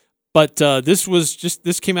 But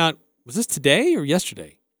this came out, was this today or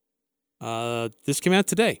yesterday? This came out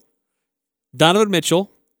today. Donovan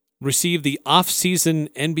Mitchell received the off-season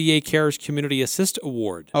NBA Cares Community Assist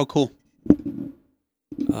Award. Oh, cool.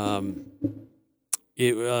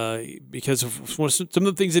 Because of some of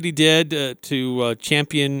the things that he did to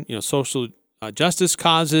champion, social justice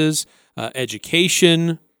causes,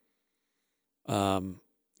 education.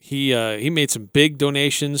 He made some big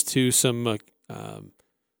donations to some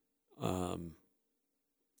a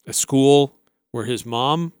school where his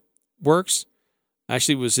mom works.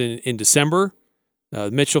 Actually, it was in December. The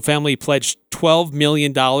Mitchell family pledged $12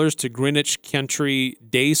 million to Greenwich Country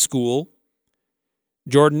Day School.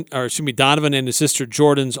 Donovan and his sister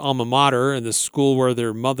Jordan's alma mater, and the school where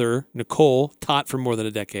their mother, Nicole, taught for more than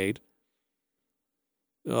a decade.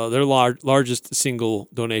 Their largest single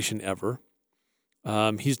donation ever.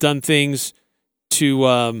 He's done things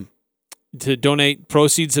to donate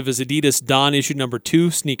proceeds of his Adidas Dawn issue number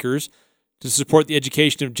 2 sneakers to support the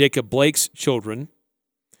education of Jacob Blake's children,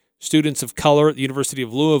 students of color at the University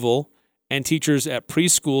of Louisville, and teachers at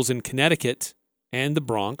preschools in Connecticut and the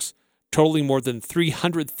Bronx, totaling more than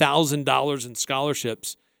 $300,000 in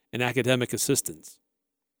scholarships and academic assistance.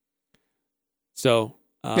 So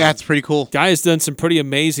that's pretty cool. Guy has done some pretty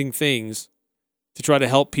amazing things to try to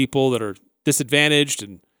help people that are disadvantaged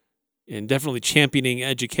and definitely championing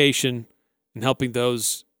education and helping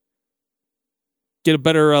those get a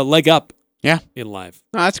better leg up in life.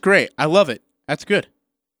 No, that's great. I love it. That's good.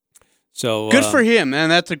 So good for him,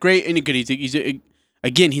 and that's a great. And good.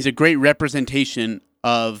 He's a great representation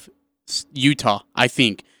of Utah. I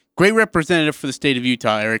think great representative for the state of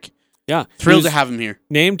Utah, Eric. Yeah, thrilled to have him here.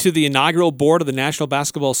 Named to the inaugural board of the National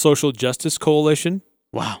Basketball Social Justice Coalition.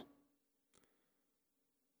 Wow.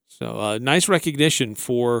 So nice recognition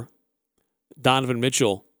for Donovan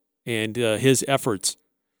Mitchell and his efforts.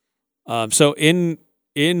 So in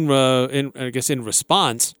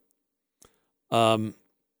response, he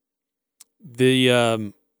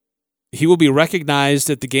will be recognized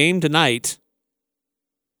at the game tonight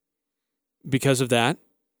because of that.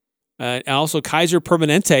 And also, Kaiser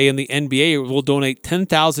Permanente in the NBA will donate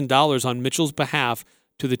 $10,000 on Mitchell's behalf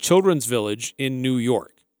to the Children's Village in New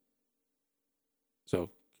York. So,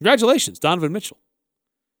 congratulations, Donovan Mitchell.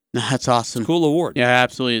 That's awesome. Cool award. Yeah,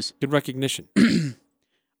 absolutely is. Good recognition.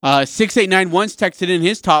 6891's texted in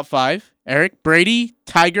his top 5. Eric, Brady,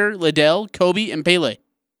 Tiger, Liddell, Kobe, and Pele. Isn't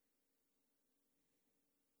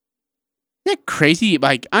that crazy?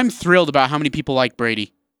 Like, I'm thrilled about how many people like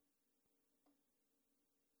Brady.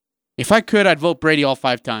 If I could, I'd vote Brady all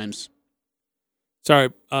 5 times. Sorry.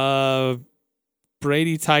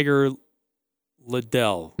 Brady, Tiger,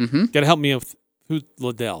 Liddell. Mm-hmm. Got to help me with who's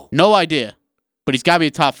Liddell. No idea. But he's got to be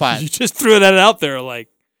a top 5. You just threw that out there like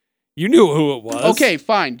you knew who it was. Okay,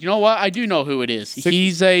 fine. You know what? I do know who it is.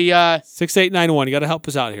 He's a... 6891. You got to help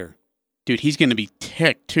us out here. Dude, he's going to be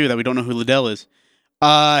ticked, too, that we don't know who Liddell is.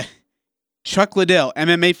 Chuck Liddell,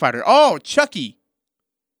 MMA fighter. Oh, Chucky.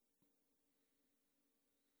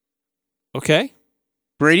 Okay.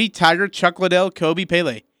 Brady, Tiger, Chuck Liddell, Kobe,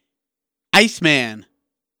 Pele. Iceman,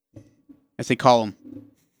 as they call him.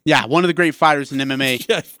 Yeah, one of the great fighters in MMA.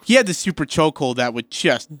 Yeah. He had the super chokehold that would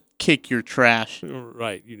just kick your trash.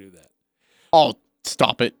 Right, you knew that. Oh,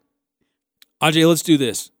 stop it. Ajay, let's do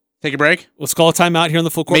this. Take a break. Let's call a timeout here on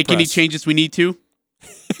the Full Court Make Press. any changes we need to.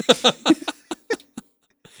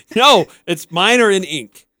 No, it's mine are in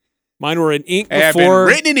ink. Mine were in ink Have been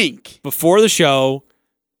written in ink. Before the show.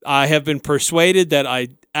 I have been persuaded that I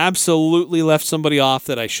absolutely left somebody off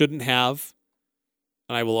that I shouldn't have,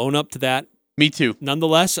 and I will own up to that. Me too.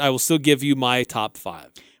 Nonetheless, I will still give you my top 5.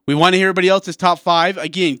 We want to hear everybody else's top 5.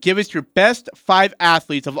 Again, give us your best 5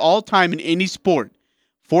 athletes of all time in any sport.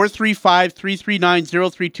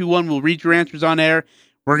 435-339-0321. We'll read your answers on air.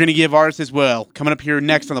 We're going to give ours as well. Coming up here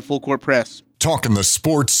next on the Full Court Press. Talking the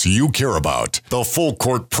sports you care about. The Full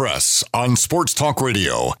Court Press on Sports Talk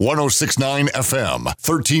Radio, 106.9 FM,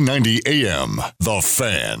 1390 AM. The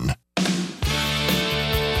Fan.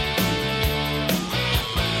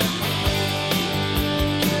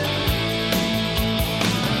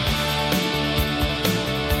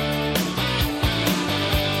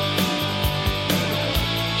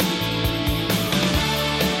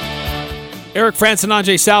 Eric Frandsen,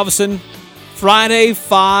 Ajay Salvesen. Friday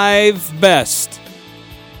 5 best.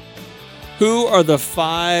 Who are the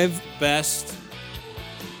 5 best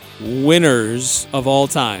winners of all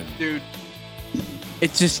time? Dude,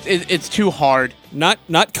 it's too hard. Not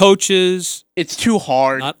coaches. It's too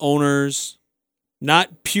hard. Not owners.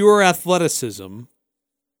 Not pure athleticism. I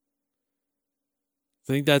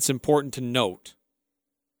think that's important to note.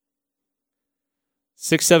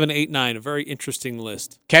 6, 7, 8, 9. A very interesting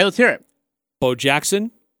list. Okay, let's hear it. Bo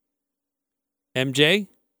Jackson. MJ,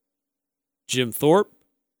 Jim Thorpe,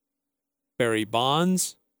 Barry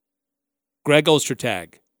Bonds, Greg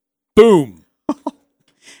Ostertag. Boom.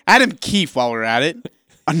 Adam Keefe, while we're at it.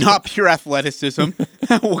 Not pure athleticism.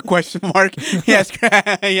 What question mark? Yes,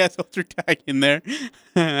 Ostertag in there.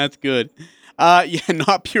 That's good. Yeah,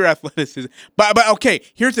 not pure athleticism. But okay,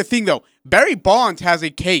 here's the thing, though. Barry Bonds has a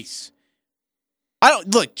case. I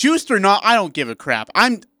don't look juiced or not. I don't give a crap.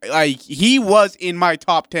 He was in my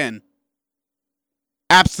top 10.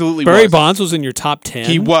 Absolutely, Barry was. Bonds was in your top 10.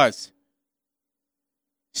 He was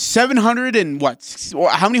 700 and what?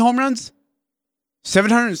 How many home runs?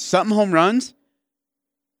 700 and something home runs.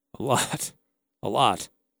 A lot.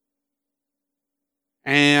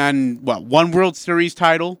 And what? One World Series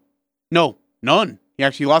title? No, none. He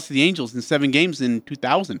actually lost to the Angels in 7 games in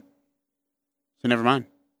 2000. So never mind.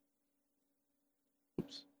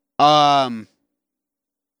 Oops.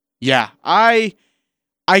 Yeah, I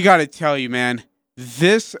gotta tell you, man,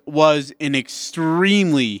 this was an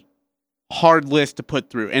extremely hard list to put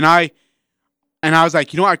through, and I was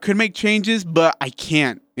like, I could make changes, but I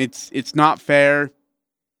can't. It's not fair.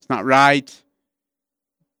 It's not right.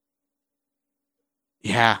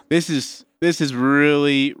 Yeah, this is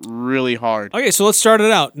really, really hard. Okay, so let's start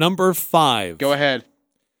it out. Number 5. Go ahead.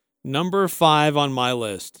 Number 5 on my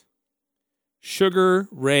list. Sugar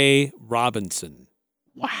Ray Robinson.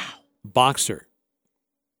 Wow. Boxer.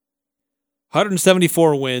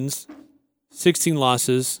 174 wins, 16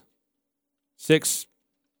 losses, 6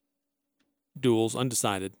 duels,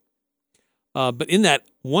 undecided. But in that,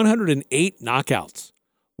 108 knockouts.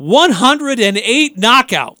 108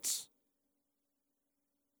 knockouts!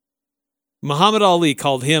 Muhammad Ali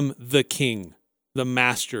called him the king, the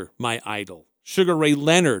master, my idol. Sugar Ray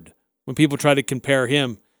Leonard, when people try to compare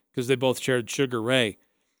him, because they both shared Sugar Ray,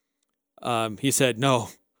 he said, no,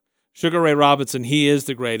 Sugar Ray Robinson, he is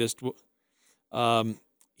the greatest.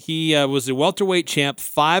 He was a welterweight champ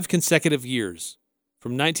 5 consecutive years,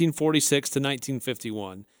 from 1946 to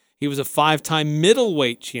 1951. He was a 5-time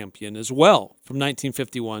middleweight champion as well, from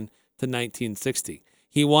 1951 to 1960.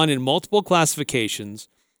 He won in multiple classifications,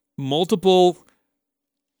 multiple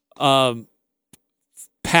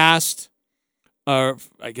past,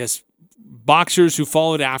 boxers who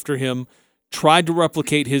followed after him tried to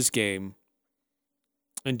replicate his game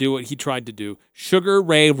and do what he tried to do. Sugar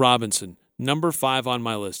Ray Robinson, number 5 on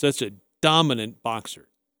my list. That's a dominant boxer.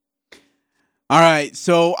 All right,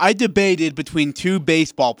 so I debated between 2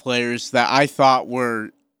 baseball players that I thought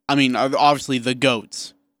were, obviously the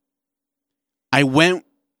GOATs. I went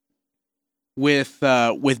with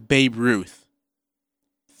Babe Ruth.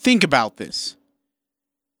 Think about this.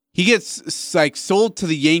 He gets sold to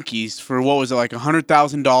the Yankees for what was it, like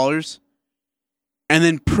 $100,000, and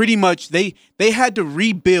then pretty much they had to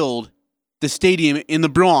rebuild the stadium in the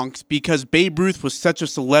Bronx because Babe Ruth was such a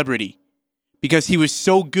celebrity, because he was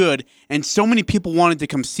so good and so many people wanted to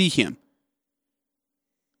come see him.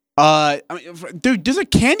 Dude, there's a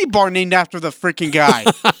candy bar named after the freaking guy.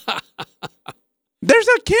 There's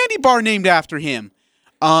a candy bar named after him.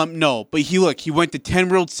 No, but he went to 10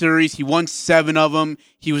 World Series. He won 7 of them.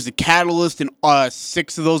 He was a catalyst in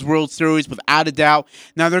 6 of those World Series, without a doubt.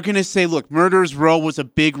 Now, they're going to say, look, Murderers Row was a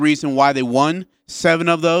big reason why they won 7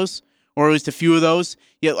 of those, or at least a few of those.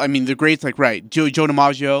 Yeah, the greats, Joe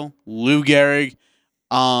DiMaggio, Lou Gehrig.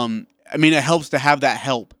 It helps to have that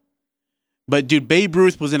help. But, dude, Babe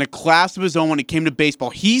Ruth was in a class of his own when it came to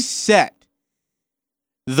baseball. He set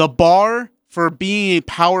the bar for being a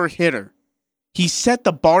power hitter. He set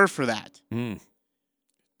the bar for that. And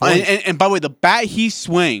by the way, the bat he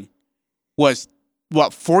swung was,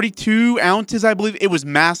 42 ounces, I believe? It was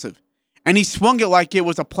massive. And he swung it like it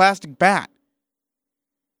was a plastic bat.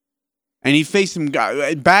 And he faced some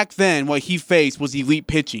guy. Back then, what he faced was elite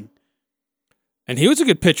pitching. And he was a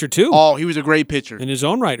good pitcher, too. Oh, he was a great pitcher. In his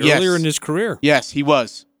own right, earlier in his career. Yes, he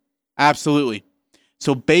was. Absolutely.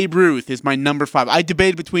 So Babe Ruth is my number 5. I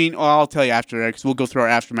debated between, I'll tell you after, because we'll go through our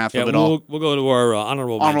aftermath of it all. We'll go to our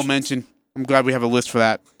honorable mention. I'm glad we have a list for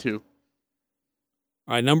that, too.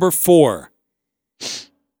 All right, number 4.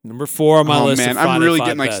 Number 4 on my list. Oh, man, I'm really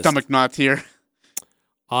getting stomach knots here.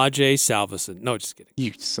 Ajay Salvesen. No, just kidding.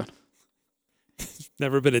 You son.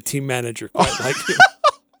 Never been a team manager quite like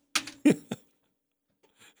you.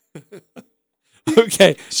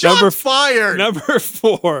 Okay. Shots fired. Number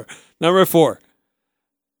 4.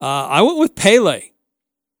 I went with Pele.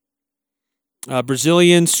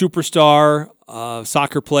 Brazilian superstar,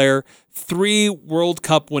 soccer player, 3 World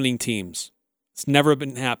Cup winning teams. It's never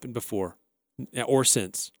happened before or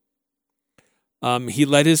since. He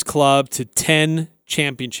led his club to 10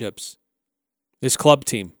 championships, his club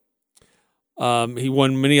team. He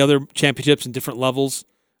won many other championships in different levels.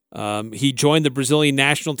 He joined the Brazilian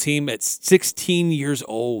national team at 16 years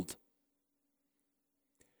old.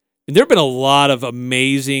 And there have been a lot of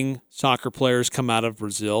amazing soccer players come out of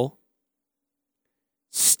Brazil.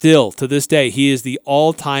 Still, to this day, he is the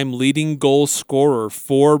all-time leading goal scorer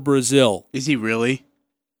for Brazil. Is he really?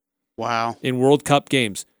 Wow. In World Cup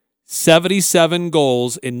games. 77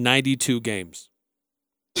 goals in 92 games.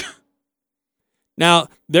 Now,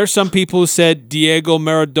 there's some people who said Diego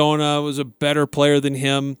Maradona was a better player than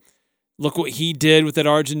him. Look what he did with that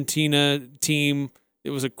Argentina team.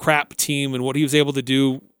 It was a crap team, and what he was able to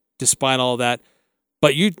do despite all that.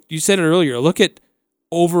 But you said it earlier. Look at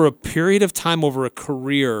over a period of time, over a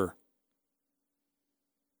career.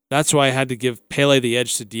 That's why I had to give Pele the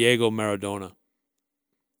edge to Diego Maradona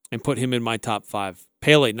and put him in my top 5.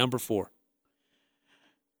 Pele, number 4.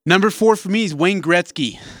 Number 4 for me is Wayne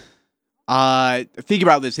Gretzky. Think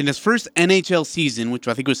about this. In his first NHL season, which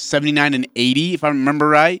I think was 79 and 80, if I remember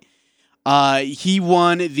right, he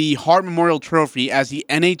won the Hart Memorial Trophy as the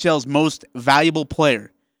NHL's most valuable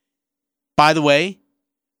player. By the way,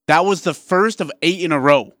 that was the first of 8 in a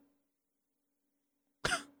row.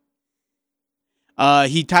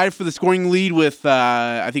 He tied for the scoring lead with,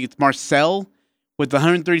 I think it's Marcel, with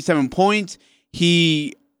 137 points.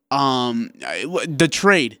 The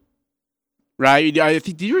trade, right? I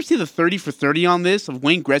think, did you ever see the 30 for 30 on this of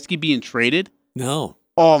Wayne Gretzky being traded? No.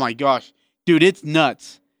 Oh my gosh. Dude, it's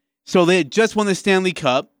nuts. So they had just won the Stanley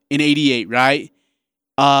Cup in 88, right?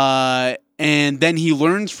 And then he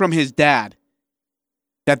learns from his dad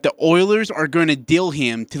that the Oilers are going to deal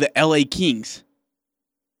him to the LA Kings.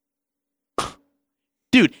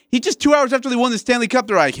 Dude, he just 2 hours after they won the Stanley Cup,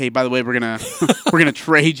 they're like, hey, by the way, we're gonna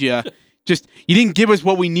trade you. Just, you didn't give us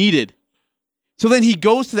what we needed. So then he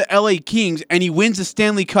goes to the LA Kings and he wins the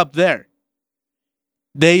Stanley Cup there.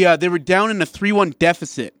 They were down in a 3-1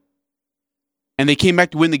 deficit. And they came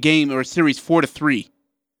back to win the game or series 4-3.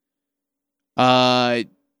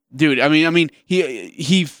 Dude, I mean,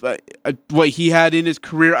 he what he had in his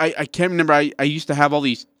career, I can't remember. I used to have all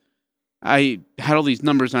these. I had all these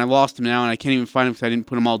numbers and I lost them now, and I can't even find them because I didn't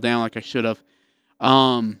put them all down like I should have.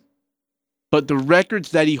 But the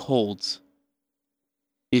records that he holds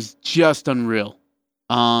is just unreal.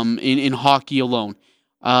 In hockey alone,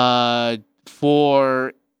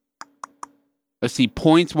 for let's see,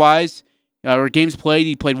 points wise. Or games played,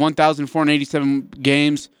 he played 1,487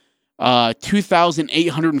 games,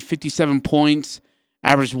 2,857 points,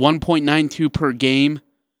 averaged 1.92 per game.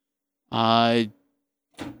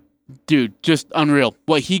 Dude, just unreal.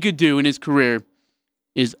 What he could do in his career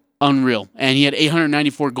is unreal. And he had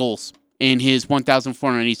 894 goals in his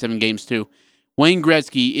 1,487 games, too. Wayne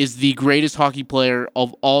Gretzky is the greatest hockey player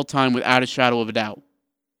of all time without a shadow of a doubt.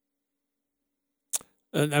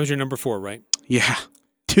 That was your number 4, right? Yeah.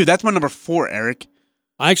 Dude, that's my number 4, Eric.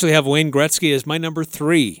 I actually have Wayne Gretzky as my number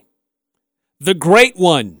 3. The great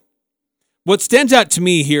one. What stands out to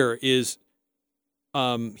me here is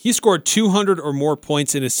he scored 200 or more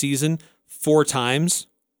points in a season 4 times.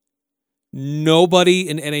 Nobody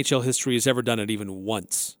in NHL history has ever done it even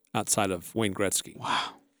once outside of Wayne Gretzky.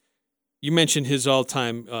 Wow. You mentioned his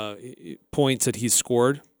all-time points that he's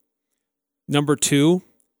scored. Number 2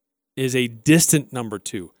 is a distant number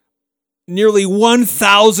 2. Nearly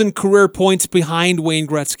 1,000 career points behind Wayne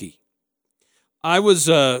Gretzky. I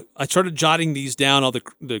started jotting these down, all the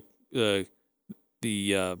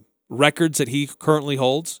records that he currently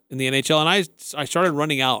holds in the NHL, and I started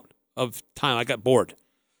running out of time. I got bored.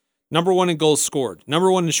 Number 1 in goals scored.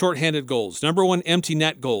 Number 1 in shorthanded goals. Number 1 empty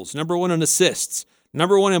net goals. Number 1 in assists.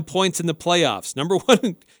 Number 1 in points in the playoffs. Number 1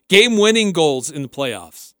 in game-winning goals in the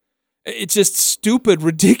playoffs. It's just stupid,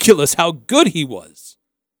 ridiculous how good he was.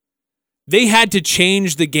 They had to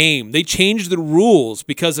change the game. They changed the rules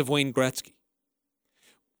because of Wayne Gretzky.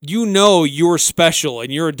 You know you're special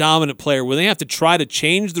and you're a dominant player when they have to try to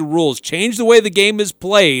change the rules, change the way the game is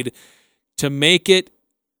played to make it,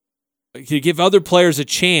 to give other players a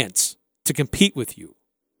chance to compete with you.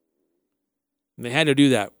 And they had to do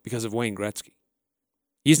that because of Wayne Gretzky.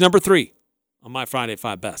 He's number 3 on my Friday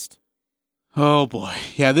 5 best. Oh, boy.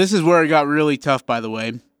 Yeah, this is where it got really tough, by the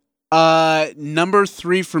way. Number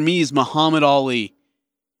 3 for me is Muhammad Ali.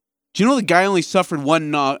 Do you know the guy only suffered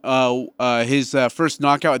his first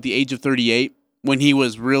knockout at the age of 38 when he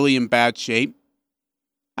was really in bad shape?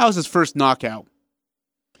 That was his first knockout.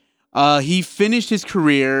 He finished his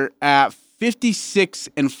career at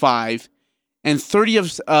 56-5, and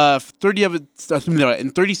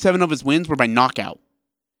 37 of his wins were by knockout.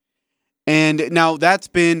 And now that's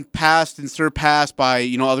been passed and surpassed by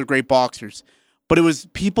other great boxers. But it was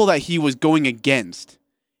people that he was going against.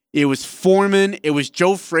 It was Foreman. It was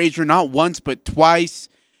Joe Frazier, not once, but twice.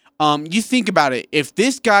 You think about it. If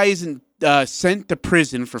this guy isn't sent to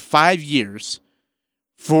prison for 5 years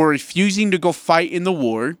for refusing to go fight in the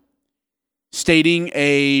war, stating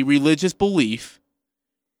a religious belief,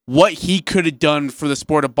 what he could have done for the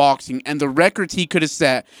sport of boxing and the records he could have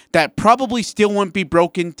set that probably still won't be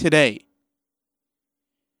broken today.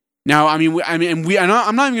 Now, I'm not even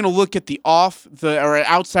going to look at the or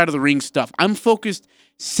outside of the ring stuff. I'm focused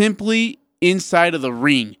simply inside of the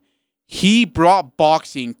ring. He brought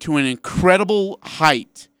boxing to an incredible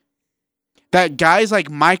height that guys like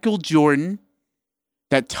Michael Jordan,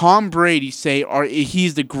 that Tom Brady say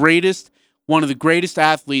he's the greatest, one of the greatest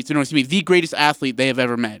athletes, the greatest athlete they have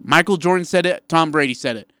ever met. Michael Jordan said it, Tom Brady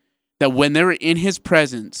said it, that when they were in his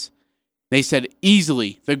presence, they said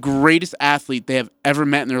easily the greatest athlete they have ever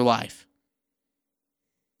met in their life.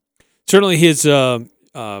 Certainly his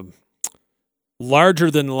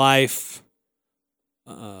larger-than-life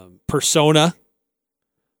persona,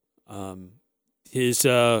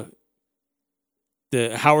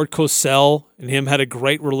 the Howard Cosell and him had a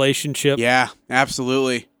great relationship. Yeah,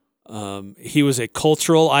 absolutely. He was a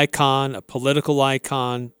cultural icon, a political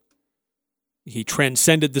icon. He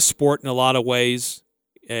transcended the sport in a lot of ways,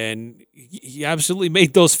 and he absolutely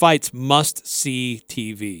made those fights must-see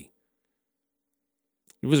TV.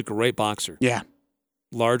 He was a great boxer. Yeah.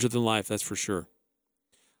 Larger than life, that's for sure.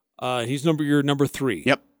 He's your number 3.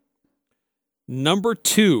 Yep. Number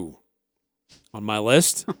 2 on my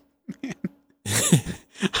list. Man.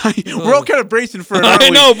 We're all kind of bracing for it, aren't we?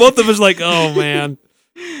 I know, both of us like, oh, man.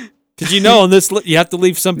 Did you know on this you have to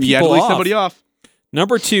leave some people off? You have to leave somebody off.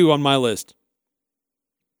 Number 2 on my list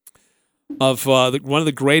of one of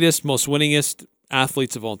the greatest, most winningest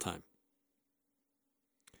athletes of all time.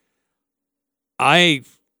 I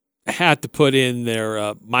had to put in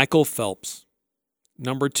there Michael Phelps,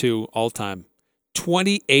 number 2 all time,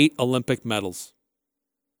 28 Olympic medals.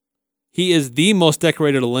 He is the most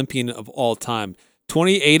decorated Olympian of all time.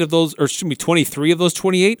 23 of those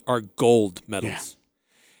 28 are gold medals. Yeah.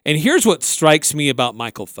 And here's what strikes me about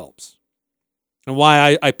Michael Phelps and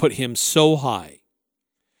why I put him so high.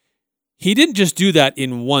 He didn't just do that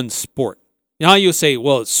in one sport. Now you say,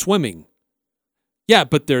 well, it's swimming. Yeah,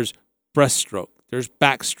 but there's breaststroke, there's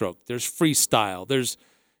backstroke, there's freestyle, there's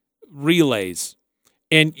relays.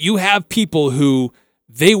 And you have people who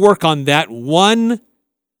they work on that one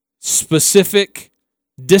specific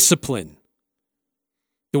discipline.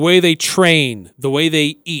 The way they train, the way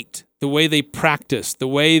they eat, the way they practice, the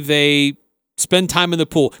way they spend time in the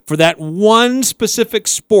pool for that one specific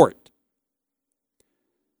sport.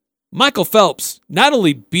 Michael Phelps not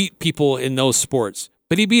only beat people in those sports,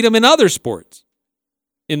 but he beat them in other sports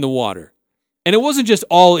in the water. And it wasn't just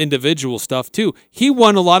all individual stuff, too. He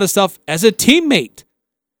won a lot of stuff as a teammate.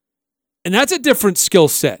 And that's a different skill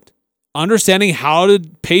set. Understanding how to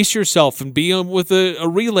pace yourself and be with a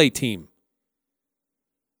relay team.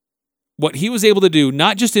 What he was able to do,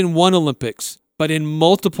 not just in one Olympics, but in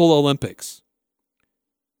multiple Olympics,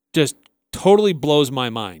 just totally blows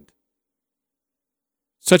my mind.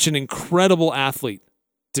 Such an incredible athlete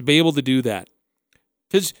to be able to do that.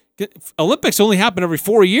 Because Olympics only happen every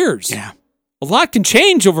 4 years. Yeah. A lot can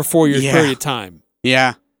change over 4 years period of time.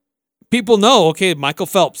 Yeah. People know, okay, Michael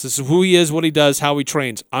Phelps, this is who he is, what he does, how he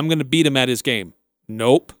trains. I'm going to beat him at his game.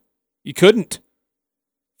 Nope. You couldn't.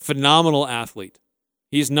 Phenomenal athlete.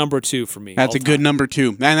 He's number 2 for me. That's a good number 2.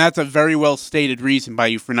 And that's a very well stated reason by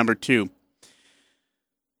you for number 2.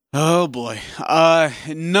 Oh, boy.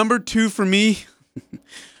 Number 2 for me,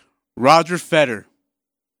 Roger Federer.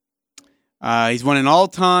 He's won an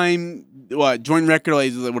all-time joint record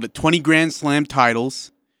with 20 Grand Slam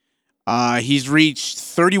titles. He's reached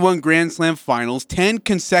 31 Grand Slam finals, 10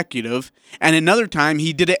 consecutive, and another time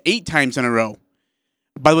he did it 8 times in a row.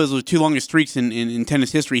 By the way, those are the 2 longest streaks in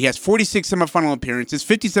tennis history. He has 46 semifinal appearances,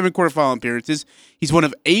 57 quarterfinal appearances. He's one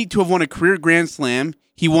of 8 to have won a career Grand Slam.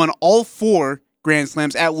 He won all 4 Grand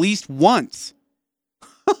Slams at least once.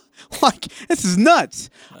 This is nuts.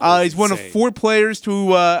 He's one of 4 players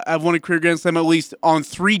to have won a career Grand Slam at least on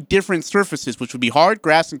 3 different surfaces, which would be hard,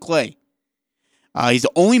 grass, and clay. He's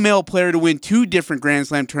the only male player to win 2 different Grand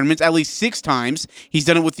Slam tournaments at least 6 times. He's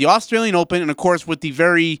done it with the Australian Open and, of course, with the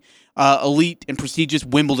very elite and prestigious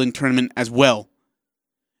Wimbledon tournament as well.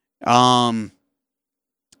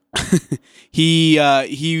 He's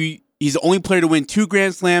the only player to win 2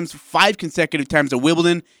 Grand Slams 5 consecutive times at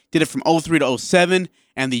Wimbledon. Did it from 2003 to 2007,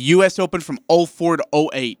 and the U.S. Open from 2004 to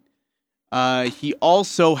 2008. He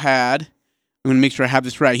also had, I'm going to make sure I have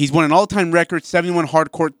this right, he's won an all-time record 71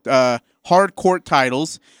 hard court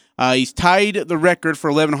titles. He's tied the record for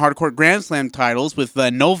 11 hard court Grand Slam titles with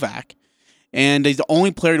Novak, and he's the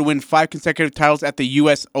only player to win 5 consecutive titles at the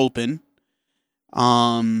U.S. Open.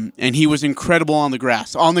 And he was incredible on the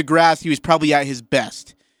grass. On the grass, he was probably at his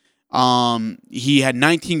best. He had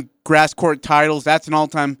 19 grass court titles. That's an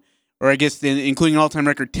all-time, or I guess including an all-time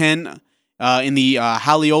record 10 in the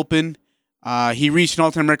Halle Open. He reached an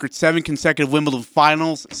all-time record 7 consecutive Wimbledon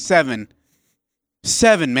finals. 7.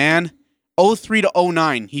 7, man. 03 to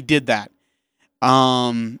 09, he did that.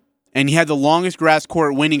 And he had the longest grass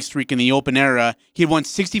court winning streak in the Open era. He had won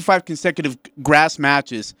 65 consecutive grass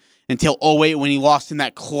matches until 08 when he lost in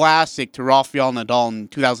that classic to Rafael Nadal in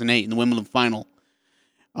 2008 in the Wimbledon final.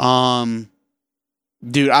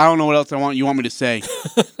 Dude, I don't know what else you want me to say.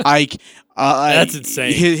 That's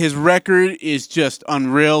insane. His record is just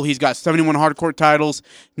unreal. He's got 71 hard court titles,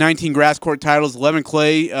 19 grass court titles, 11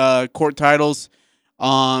 clay court titles.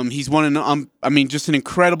 He's won just an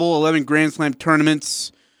incredible 11 Grand Slam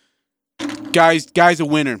tournaments. Guy's a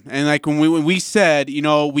winner. And like when we said,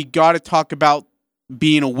 we got to talk about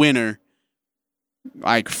being a winner.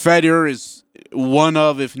 Like Federer is one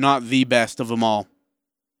of, if not the best of them all.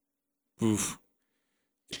 Oof.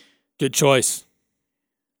 Good choice.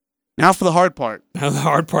 Now for the hard part.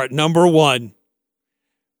 Number 1.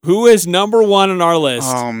 Who is number 1 on our list?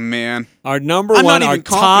 Oh, man. Our number I'm 1, not even our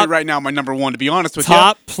confident right now, my number 1, to be honest with you.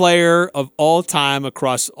 Top player of all time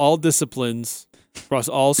across all disciplines, across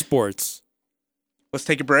all sports. Let's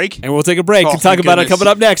take a break. And we'll take a break and talk about it coming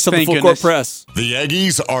up next on the Full Court Press. The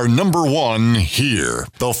Aggies are number 1 here.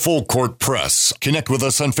 The Full Court Press. Connect with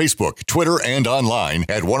us on Facebook, Twitter, and online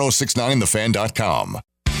at 1069thefan.com.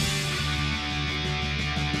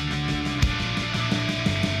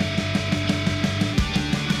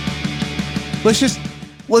 Let's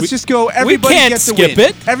just go. Everybody gets to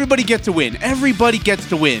win. Everybody gets to win. Everybody gets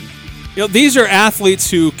to win. These are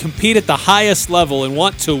athletes who compete at the highest level and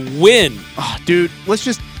want to win. Oh, dude,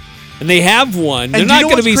 and they have won. They're not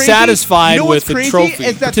going to be satisfied with a trophy.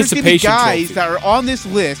 Is that there's going to be guys that are on this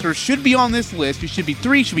list or should be on this list, who should be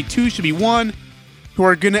 3, should be 2, should be 1, who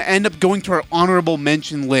are going to end up going to our honorable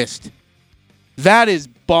mention list. That is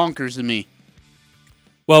bonkers to me.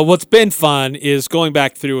 Well, what's been fun is going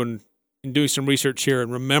back through and doing some research here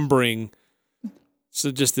and remembering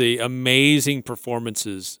just the amazing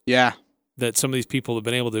performances that some of these people have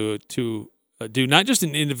been able to do, not just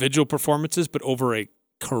in individual performances, but over a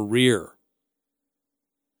career.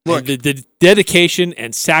 Look, the dedication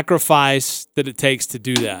and sacrifice that it takes to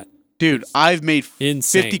do that. Dude, I've made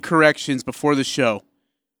 50 corrections before the show.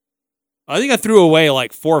 I think I threw away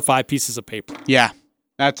like 4 or 5 pieces of paper. Yeah,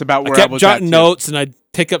 that's about where I kept was jotting at notes, and I'd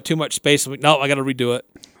take up too much space. I'm like, no, I got to redo it.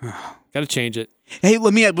 Got to change it. Hey,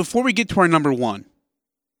 before we get to our number 1,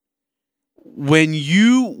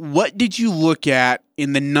 what did you look at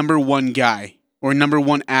in the number 1 guy or number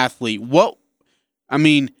 1 athlete?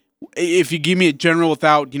 If you give me a general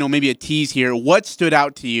without, maybe a tease here, what stood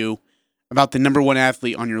out to you about the number 1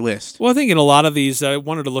 athlete on your list? Well, I think in a lot of these, I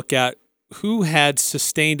wanted to look at who had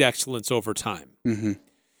sustained excellence over time. Mm-hmm.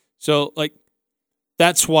 So,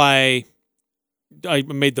 that's why I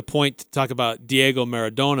made the point to talk about Diego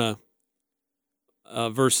Maradona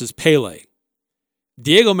versus Pele.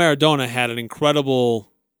 Diego Maradona had an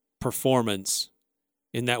incredible performance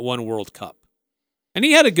in that one World Cup. And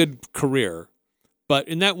he had a good career, but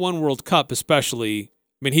in that one World Cup especially,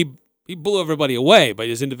 he blew everybody away by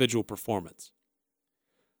his individual performance.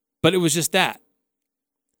 But it was just that.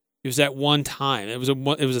 It was that one time. It was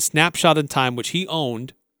a snapshot in time which he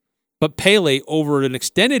owned, but Pele over an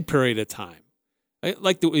extended period of time.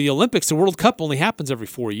 Like the Olympics, the World Cup only happens every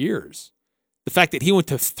 4 years. The fact that he went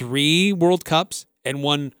to 3 World Cups and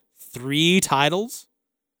won 3 titles,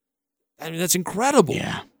 that's incredible.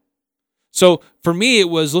 Yeah. So for me, it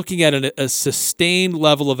was looking at a sustained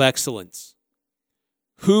level of excellence.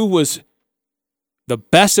 Who was the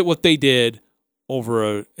best at what they did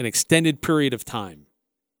over an extended period of time?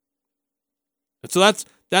 And so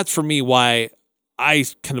that's for me why I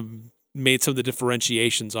kind of made some of the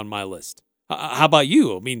differentiations on my list. How about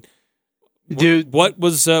you? Dude, what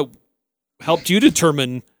was helped you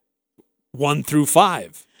determine 1 through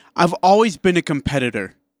 5? I've always been a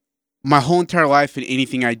competitor. My whole entire life in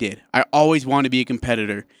anything I did. I always wanted to be a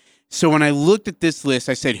competitor. So when I looked at this list,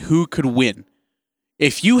 I said, who could win?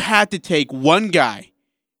 If you had to take one guy,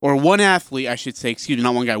 or one athlete, I should say, excuse me,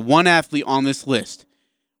 not one guy, one athlete on this list,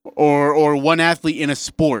 or one athlete in a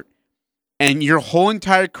sport, and your whole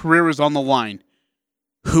entire career is on the line,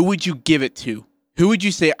 who would you give it to? Who would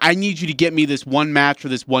you say, I need you to get me this one match or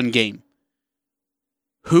this one game?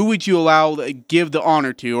 Who would you give the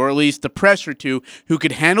honor to, or at least the pressure to, who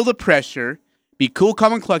could handle the pressure, be cool,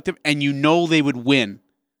 calm, and collective, and they would win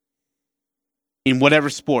in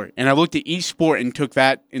whatever sport? And I looked at each sport and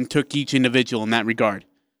took each individual in that regard.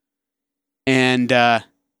 And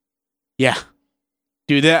yeah,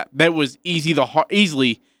 dude, that was easily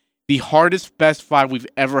the hardest best 5 we've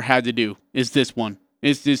ever had to do. Is this one?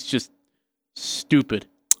 It's just stupid.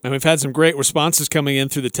 And we've had some great responses coming in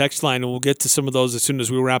through the text line, and we'll get to some of those as soon as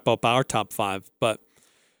we wrap up our top 5. But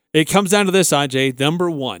It comes down to this, Ajay.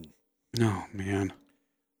 Number one. Oh, man.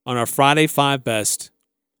 On our Friday 5 Best,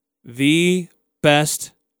 the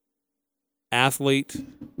best athlete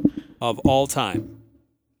of all time.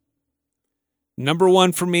 Number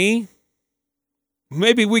one for me,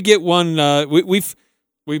 maybe we get one.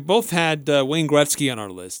 We both had Wayne Gretzky on our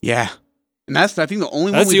list. Yeah. And that's, I think, the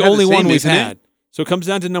only That's one the only one we've isn't it? had. So it comes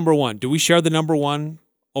down to number one. Do we share the number one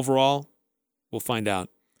overall? We'll find out.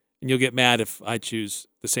 And you'll get mad if I choose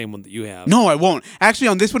the same one that you have. No, I won't. Actually,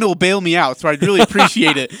 on this one, it will bail me out, so I'd really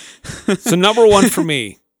appreciate it. So number one for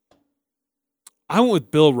me, I went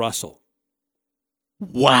with Bill Russell.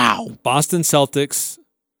 Wow. Boston Celtics.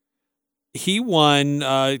 He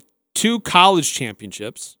won 2 college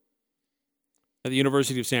championships at the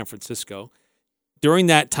University of San Francisco. During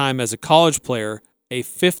that time as a college player, a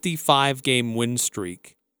 55-game win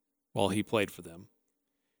streak while he played for them.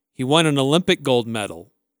 He won an Olympic gold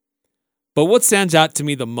medal. But what stands out to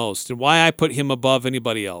me the most and why I put him above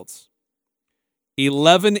anybody else,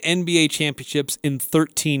 11 NBA championships in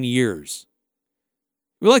 13 years.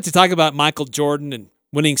 We like to talk about Michael Jordan and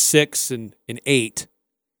winning 6 and 8.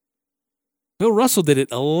 Bill Russell did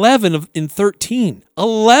it 11 in 13.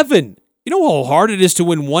 11. You know how hard it is to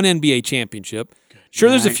win one NBA championship? Sure,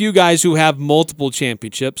 there's a few guys who have multiple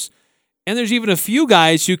championships, and there's even a few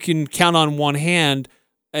guys who can count on one hand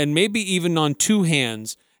and maybe even on 2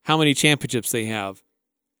 hands how many championships they have.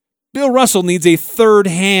 Bill Russell needs a third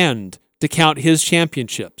hand to count his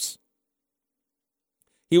championships.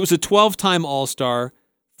 He was a 12-time All-Star,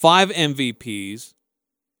 5 MVPs,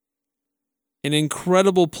 an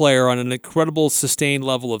incredible player on an incredible sustained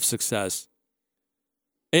level of success.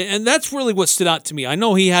 And that's really what stood out to me. I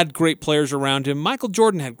know he had great players around him. Michael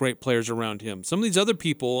Jordan had great players around him. Some of these other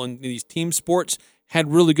people in these team sports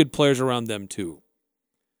had really good players around them too.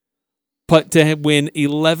 But to win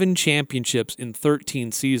 11 championships in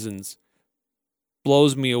 13 seasons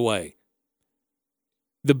blows me away.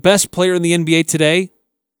 The best player in the NBA today,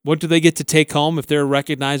 what do they get to take home if they're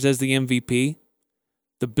recognized as the MVP?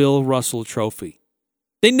 The Bill Russell Trophy.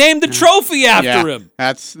 They named the trophy after him.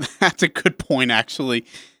 That's a good point, actually.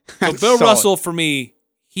 So Bill Russell, for me,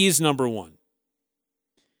 he's number one.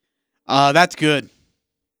 That's good.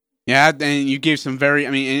 Yeah, and you gave some very,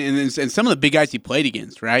 and some of the big guys he played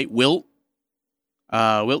against, right? Wilt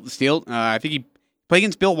Steele. I think he played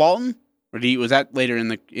against Bill Walton, or was that later in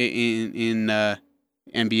the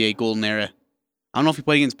NBA Golden Era? I don't know if he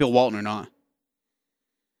played against Bill Walton or not.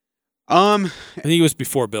 I think it was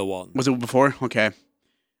before Bill Walton. Was it before? Okay.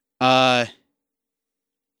 Yeah.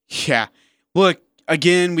 Look,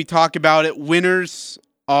 again, we talk about it. Winners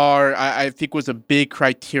are, I think, was a big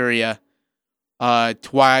criteria to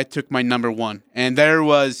why I took my number one. And there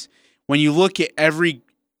was, when you look at every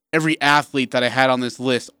athlete that I had on this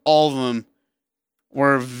list, all of them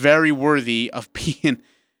were very worthy of being,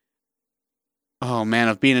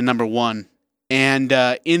 of being a number one. And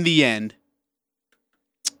in the end,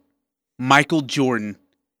 Michael Jordan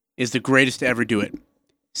is the greatest to ever do it.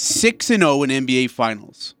 6-0 in NBA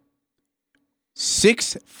Finals.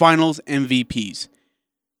 6 Finals MVPs.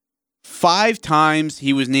 5 times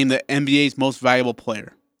he was named the NBA's most valuable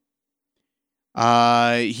player.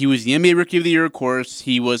 He was the NBA Rookie of the Year, of course.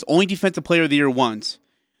 He was only Defensive Player of the Year once.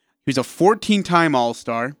 He was a 14-time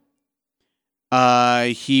All-Star.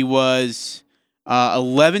 He was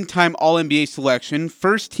 11-time All-NBA selection.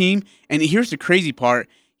 First team, and here's the crazy part,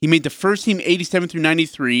 he made the first team 87 through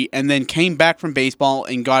 93 and then came back from baseball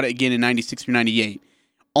and got it again in 96 through 98.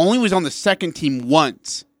 Only was on the second team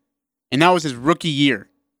once, and that was his rookie year.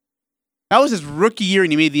 That was his rookie year,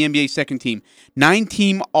 and he made the NBA second team.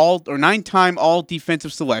 9-time All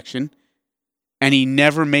Defensive selection, and he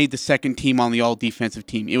never made the second team on the All Defensive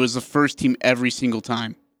team. It was the first team every single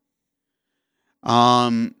time.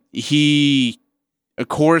 He, of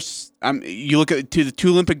course, you look at the 2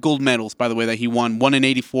 Olympic gold medals, by the way, that he won. One in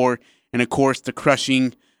 '84, and of course the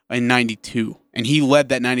crushing in '92. And he led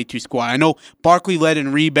that '92 squad. I know Barkley led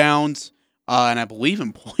in rebounds, and I believe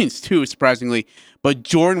in points too, surprisingly. But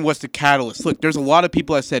Jordan was the catalyst. Look, there's a lot of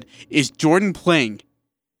people that said, is Jordan playing?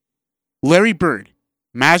 Larry Bird,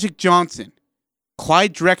 Magic Johnson,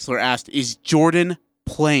 Clyde Drexler asked, is Jordan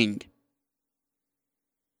playing?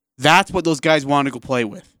 That's what those guys wanted to go play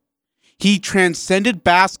with. He transcended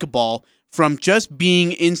basketball from just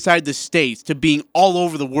being inside the States to being all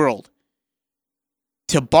over the world.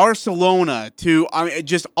 To Barcelona, to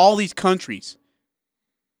just all these countries.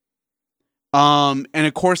 And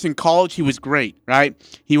of course, in college, he was great, right?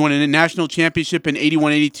 He won a national championship in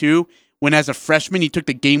 81-82, when as a freshman, he took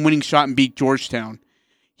the game-winning shot and beat Georgetown.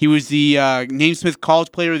 He was the Naismith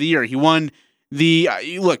College Player of the Year. He won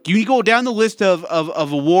Look, you go down the list of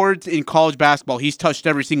awards in college basketball. He's touched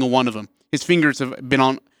every single one of them. His fingers have been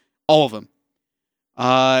on all of them.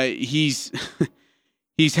 He's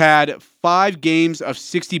he's had 5 games of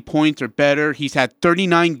 60 points or better. He's had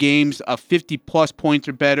 39 games of 50-plus points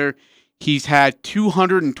or better. He's had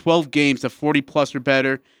 212 games of 40-plus or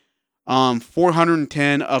better.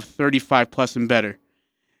 410 of 35-plus and better.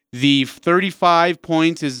 The 35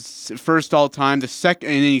 points is first all-time. And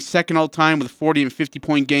then he's second all-time with 40 and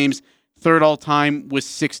 50-point games. Third all-time with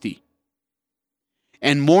 60.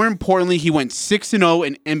 And more importantly, he went 6-0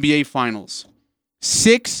 in NBA Finals.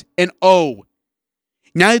 6-0.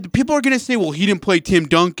 Now, people are going to say, well, he didn't play Tim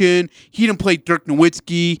Duncan. He didn't play Dirk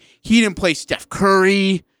Nowitzki. He didn't play Steph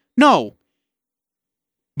Curry. No.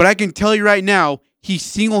 But I can tell you right now, he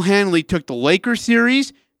single-handedly took the Lakers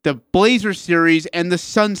series, the Blazers series, and the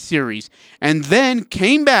Suns series, and then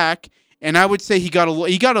came back. And I would say he got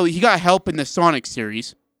help in the Sonics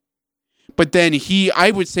series. But then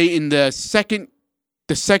I would say in the second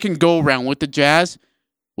go around with the Jazz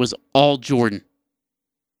was all Jordan.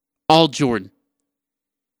 All Jordan.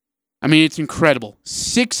 I mean, it's incredible.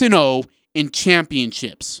 6-0 in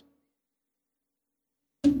championships.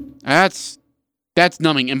 That's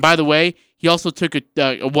numbing. And by the way, he also took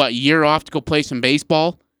a year off to go play some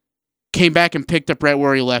baseball. Came back and picked up right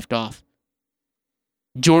where he left off.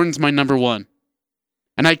 Jordan's my number one.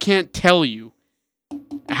 And I can't tell you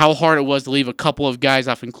how hard it was to leave a couple of guys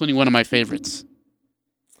off, including one of my favorites.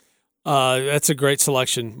 That's a great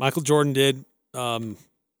selection. Michael Jordan did.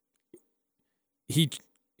 He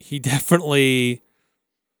definitely...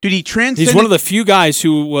 Dude, he transcended... He's one of the few guys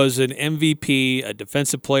who was an MVP, a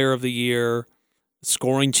Defensive Player of the Year,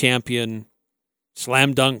 scoring champion,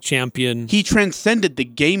 slam dunk champion. He transcended the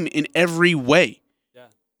game in every way. Yeah.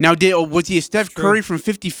 Now, was he a Steph Curry from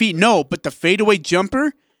 50 feet? No, but the fadeaway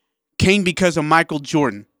jumper came because of Michael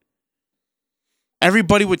Jordan.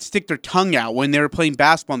 Everybody would stick their tongue out when they were playing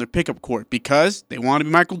basketball on their pickup court because they wanted to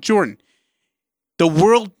be Michael Jordan. The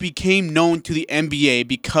world became known to the NBA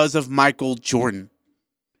because of Michael Jordan.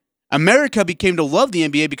 America became to love the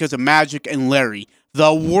NBA because of Magic and Larry.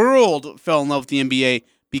 The world fell in love with the NBA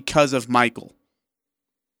because of Michael.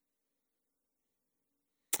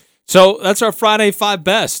 So that's our Friday 5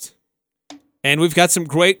 Best. And we've got some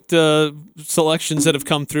great selections that have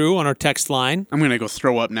come through on our text line. I'm going to go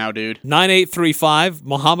throw up now, dude. 9835,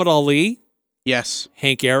 Muhammad Ali. Yes.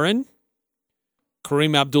 Hank Aaron.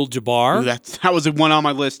 Kareem Abdul-Jabbar. Ooh, that was one on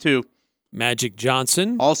my list, too. Magic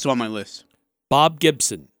Johnson. Also on my list. Bob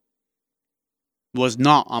Gibson. Was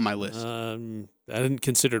not on my list. I didn't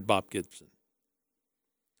consider Bob Gibson.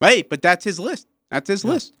 Hey, but that's his list. That's his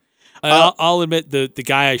list. I'll admit the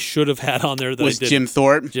guy I should have had on there was Jim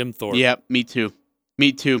Thorpe. Jim Thorpe. Yep, me too.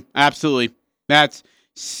 Me too. Absolutely.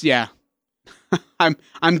 Yeah.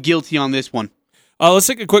 I'm guilty on this one. Let's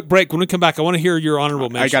take a quick break. When we come back, I want to hear your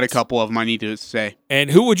honorable mentions. I got a couple of them I need to say.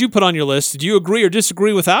 And who would you put on your list? Did you agree or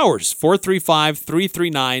disagree with ours?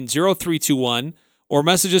 435-339-0321 or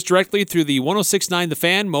message us directly through the 1069 The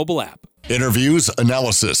Fan mobile app. Interviews,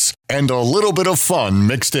 analysis, and a little bit of fun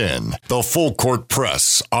mixed in. The Full Court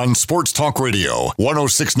Press on Sports Talk Radio,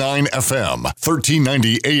 1069 FM,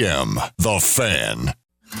 1390 AM. The Fan.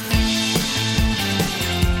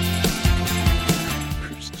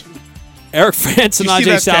 Eric Frandsen,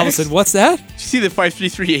 Ajay Salvesen. What's that? Did you see the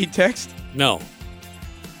 5338 text? No.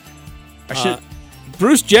 I should.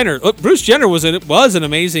 Bruce Jenner. Look, Bruce Jenner was an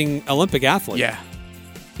amazing Olympic athlete. Yeah.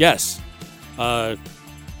 Yes.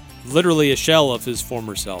 Literally a shell of his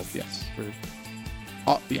former self. Yes.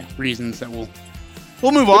 Yeah. Reasons that we'll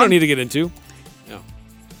move on. We don't need to get into. No.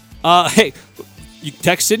 Hey, you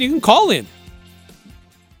text in. You can call in.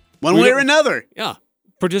 One way or another. Yeah.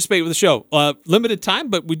 Participate with the show. Limited time,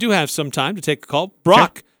 but we do have some time to take a call.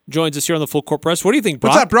 Brock joins us here on the Full Court Press. What do you think,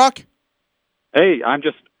 Brock? What's up, Brock? Hey, I'm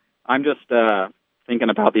just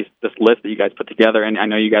thinking about this list that you guys put together, and I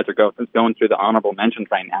know you guys are going through the honorable mentions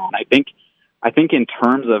right now. And I think in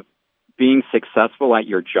terms of being successful at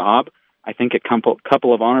your job, I think a couple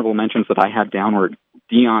of honorable mentions that I had down were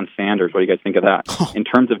Deion Sanders. What do you guys think of that? In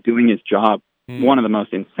terms of doing his job, one of the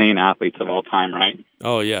most insane athletes of all time, right?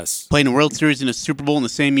 Oh, yes. Playing a World Series and a Super Bowl in the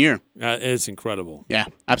same year. It's incredible. Yeah,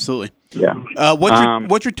 absolutely. Yeah.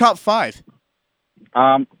 What's your top 5?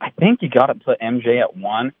 I think you got to put MJ at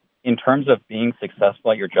 1 in terms of being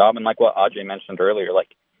successful at your job, and like what Ajay mentioned earlier,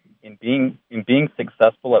 like in being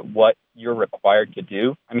successful at what you're required to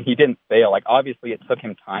do. I mean, he didn't fail. Like, obviously, it took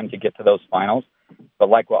him time to get to those finals, but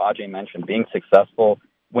like what Ajay mentioned, being successful,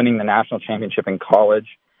 winning the national championship in college,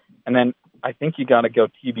 and then I think you got to go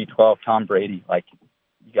TB12, Tom Brady. Like,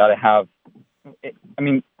 you got to have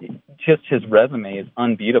just his resume is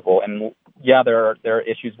unbeatable. And yeah, there are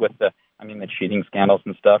issues with the cheating scandals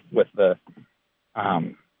and stuff with the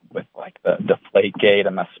Deflategate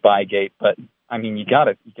and the Spygate. But you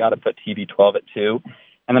gotta put TB12 at 2.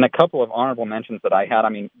 And then a couple of honorable mentions that I had.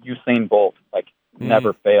 Usain Bolt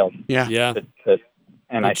never failed. Yeah. And Good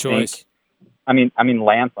I choice. think,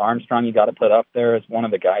 Lance Armstrong you got to put up there as one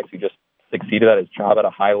of the guys who just succeeded at his job at a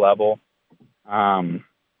high level.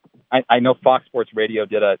 I know Fox Sports Radio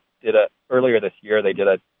did a earlier this year. They did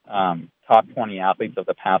a top 20 athletes of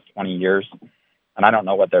the past 20 years, and I don't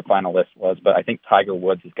know what their final list was, but I think Tiger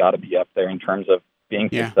Woods has got to be up there in terms of being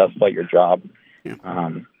successful at your job. Yeah.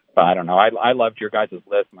 But I don't know. I loved your guys'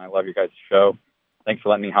 list, and I love your guys' show. Thanks for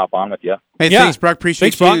letting me hop on with you. Hey, Yeah. thanks, Brock.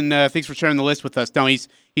 Appreciate Thanks, you, Brock. and thanks for sharing the list with us. No, he's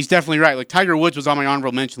definitely right. Like, Tiger Woods was on my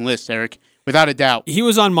honorable mention list, Eric, without a doubt. He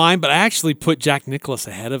was on mine, but I actually put Jack Nicklaus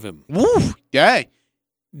ahead of him. Woo! Yeah.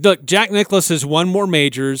 Look, Jack Nicklaus has won more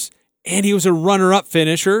majors, and he was a runner-up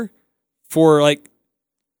finisher for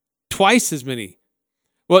twice as many.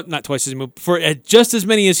 Well, not twice as many, for just as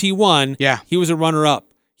many as he won. Yeah. He was a runner-up.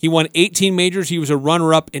 He won 18 majors. He was a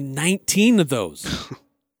runner-up in 19 of those.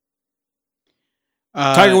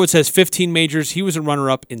 Tiger Woods has 15 majors. He was a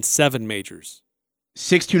runner-up in 7 majors.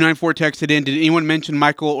 6294 texted in. Did anyone mention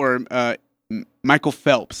Michael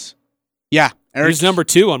Phelps? Yeah. Eric, He's number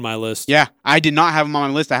 2 on my list. Yeah, I did not have him on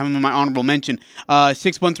my list. I have him in my honorable mention.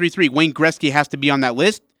 6133, Wayne Gretzky has to be on that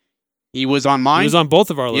list. He was on mine. He was on both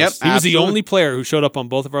of our lists. Yep, He was absolutely. the only player who showed up on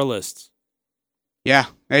both of our lists. Yeah,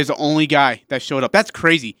 that is the only guy that showed up. That's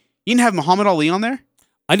crazy. You didn't have Muhammad Ali on there?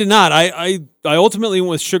 I did not. I ultimately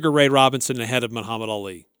went with Sugar Ray Robinson ahead of Muhammad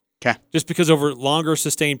Ali. Okay. Just because over longer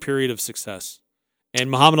sustained period of success. And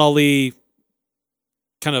Muhammad Ali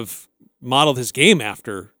kind of modeled his game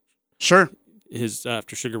after Sure.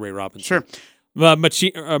 after Sugar Ray Robinson. Sure.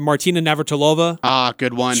 Martina Navratilova,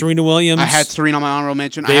 Good one. Serena Williams. I had Serena on my honorable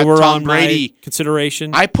mention. I They had were Tom on Brady. my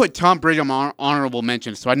consideration. I put Tom Brady on my honorable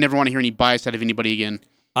mention, so I never want to hear any bias out of anybody again.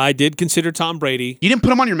 I did consider Tom Brady. You didn't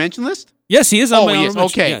put him on your mention list? Yes, he is on my he is. honorable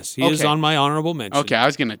mention. Okay. Yes, he is Okay. on my honorable mention. Okay, I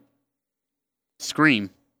was going to scream.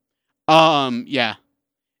 Yeah.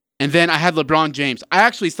 And then I had LeBron James. I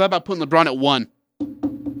actually thought about putting LeBron at 1.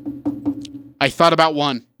 I thought about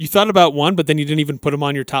 1. You thought about 1, but then you didn't even put him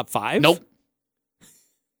on your top 5? Nope.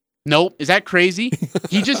 Is that crazy?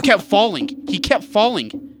 He just kept falling. He kept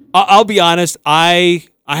falling. I'll be honest. I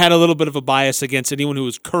had a little bit of a bias against anyone who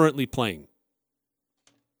is currently playing.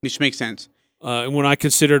 Which makes sense. When I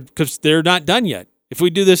considered, because they're not done yet. If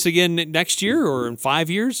we do this again next year or in 5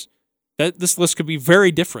 years, this list could be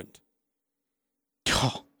very different.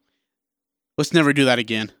 Oh, let's never do that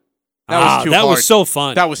again. That was too that hard. was so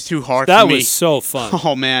fun. That was too hard That for me. was so fun.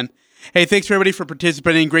 Oh, man. Hey, thanks for everybody for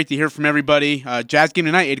participating. Great to hear from everybody. Jazz game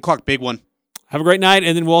tonight, 8 o'clock, big one. Have a great night,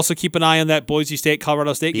 and then we'll also keep an eye on that Boise State,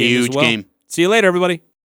 Colorado State game as Huge well. game. See you later, everybody.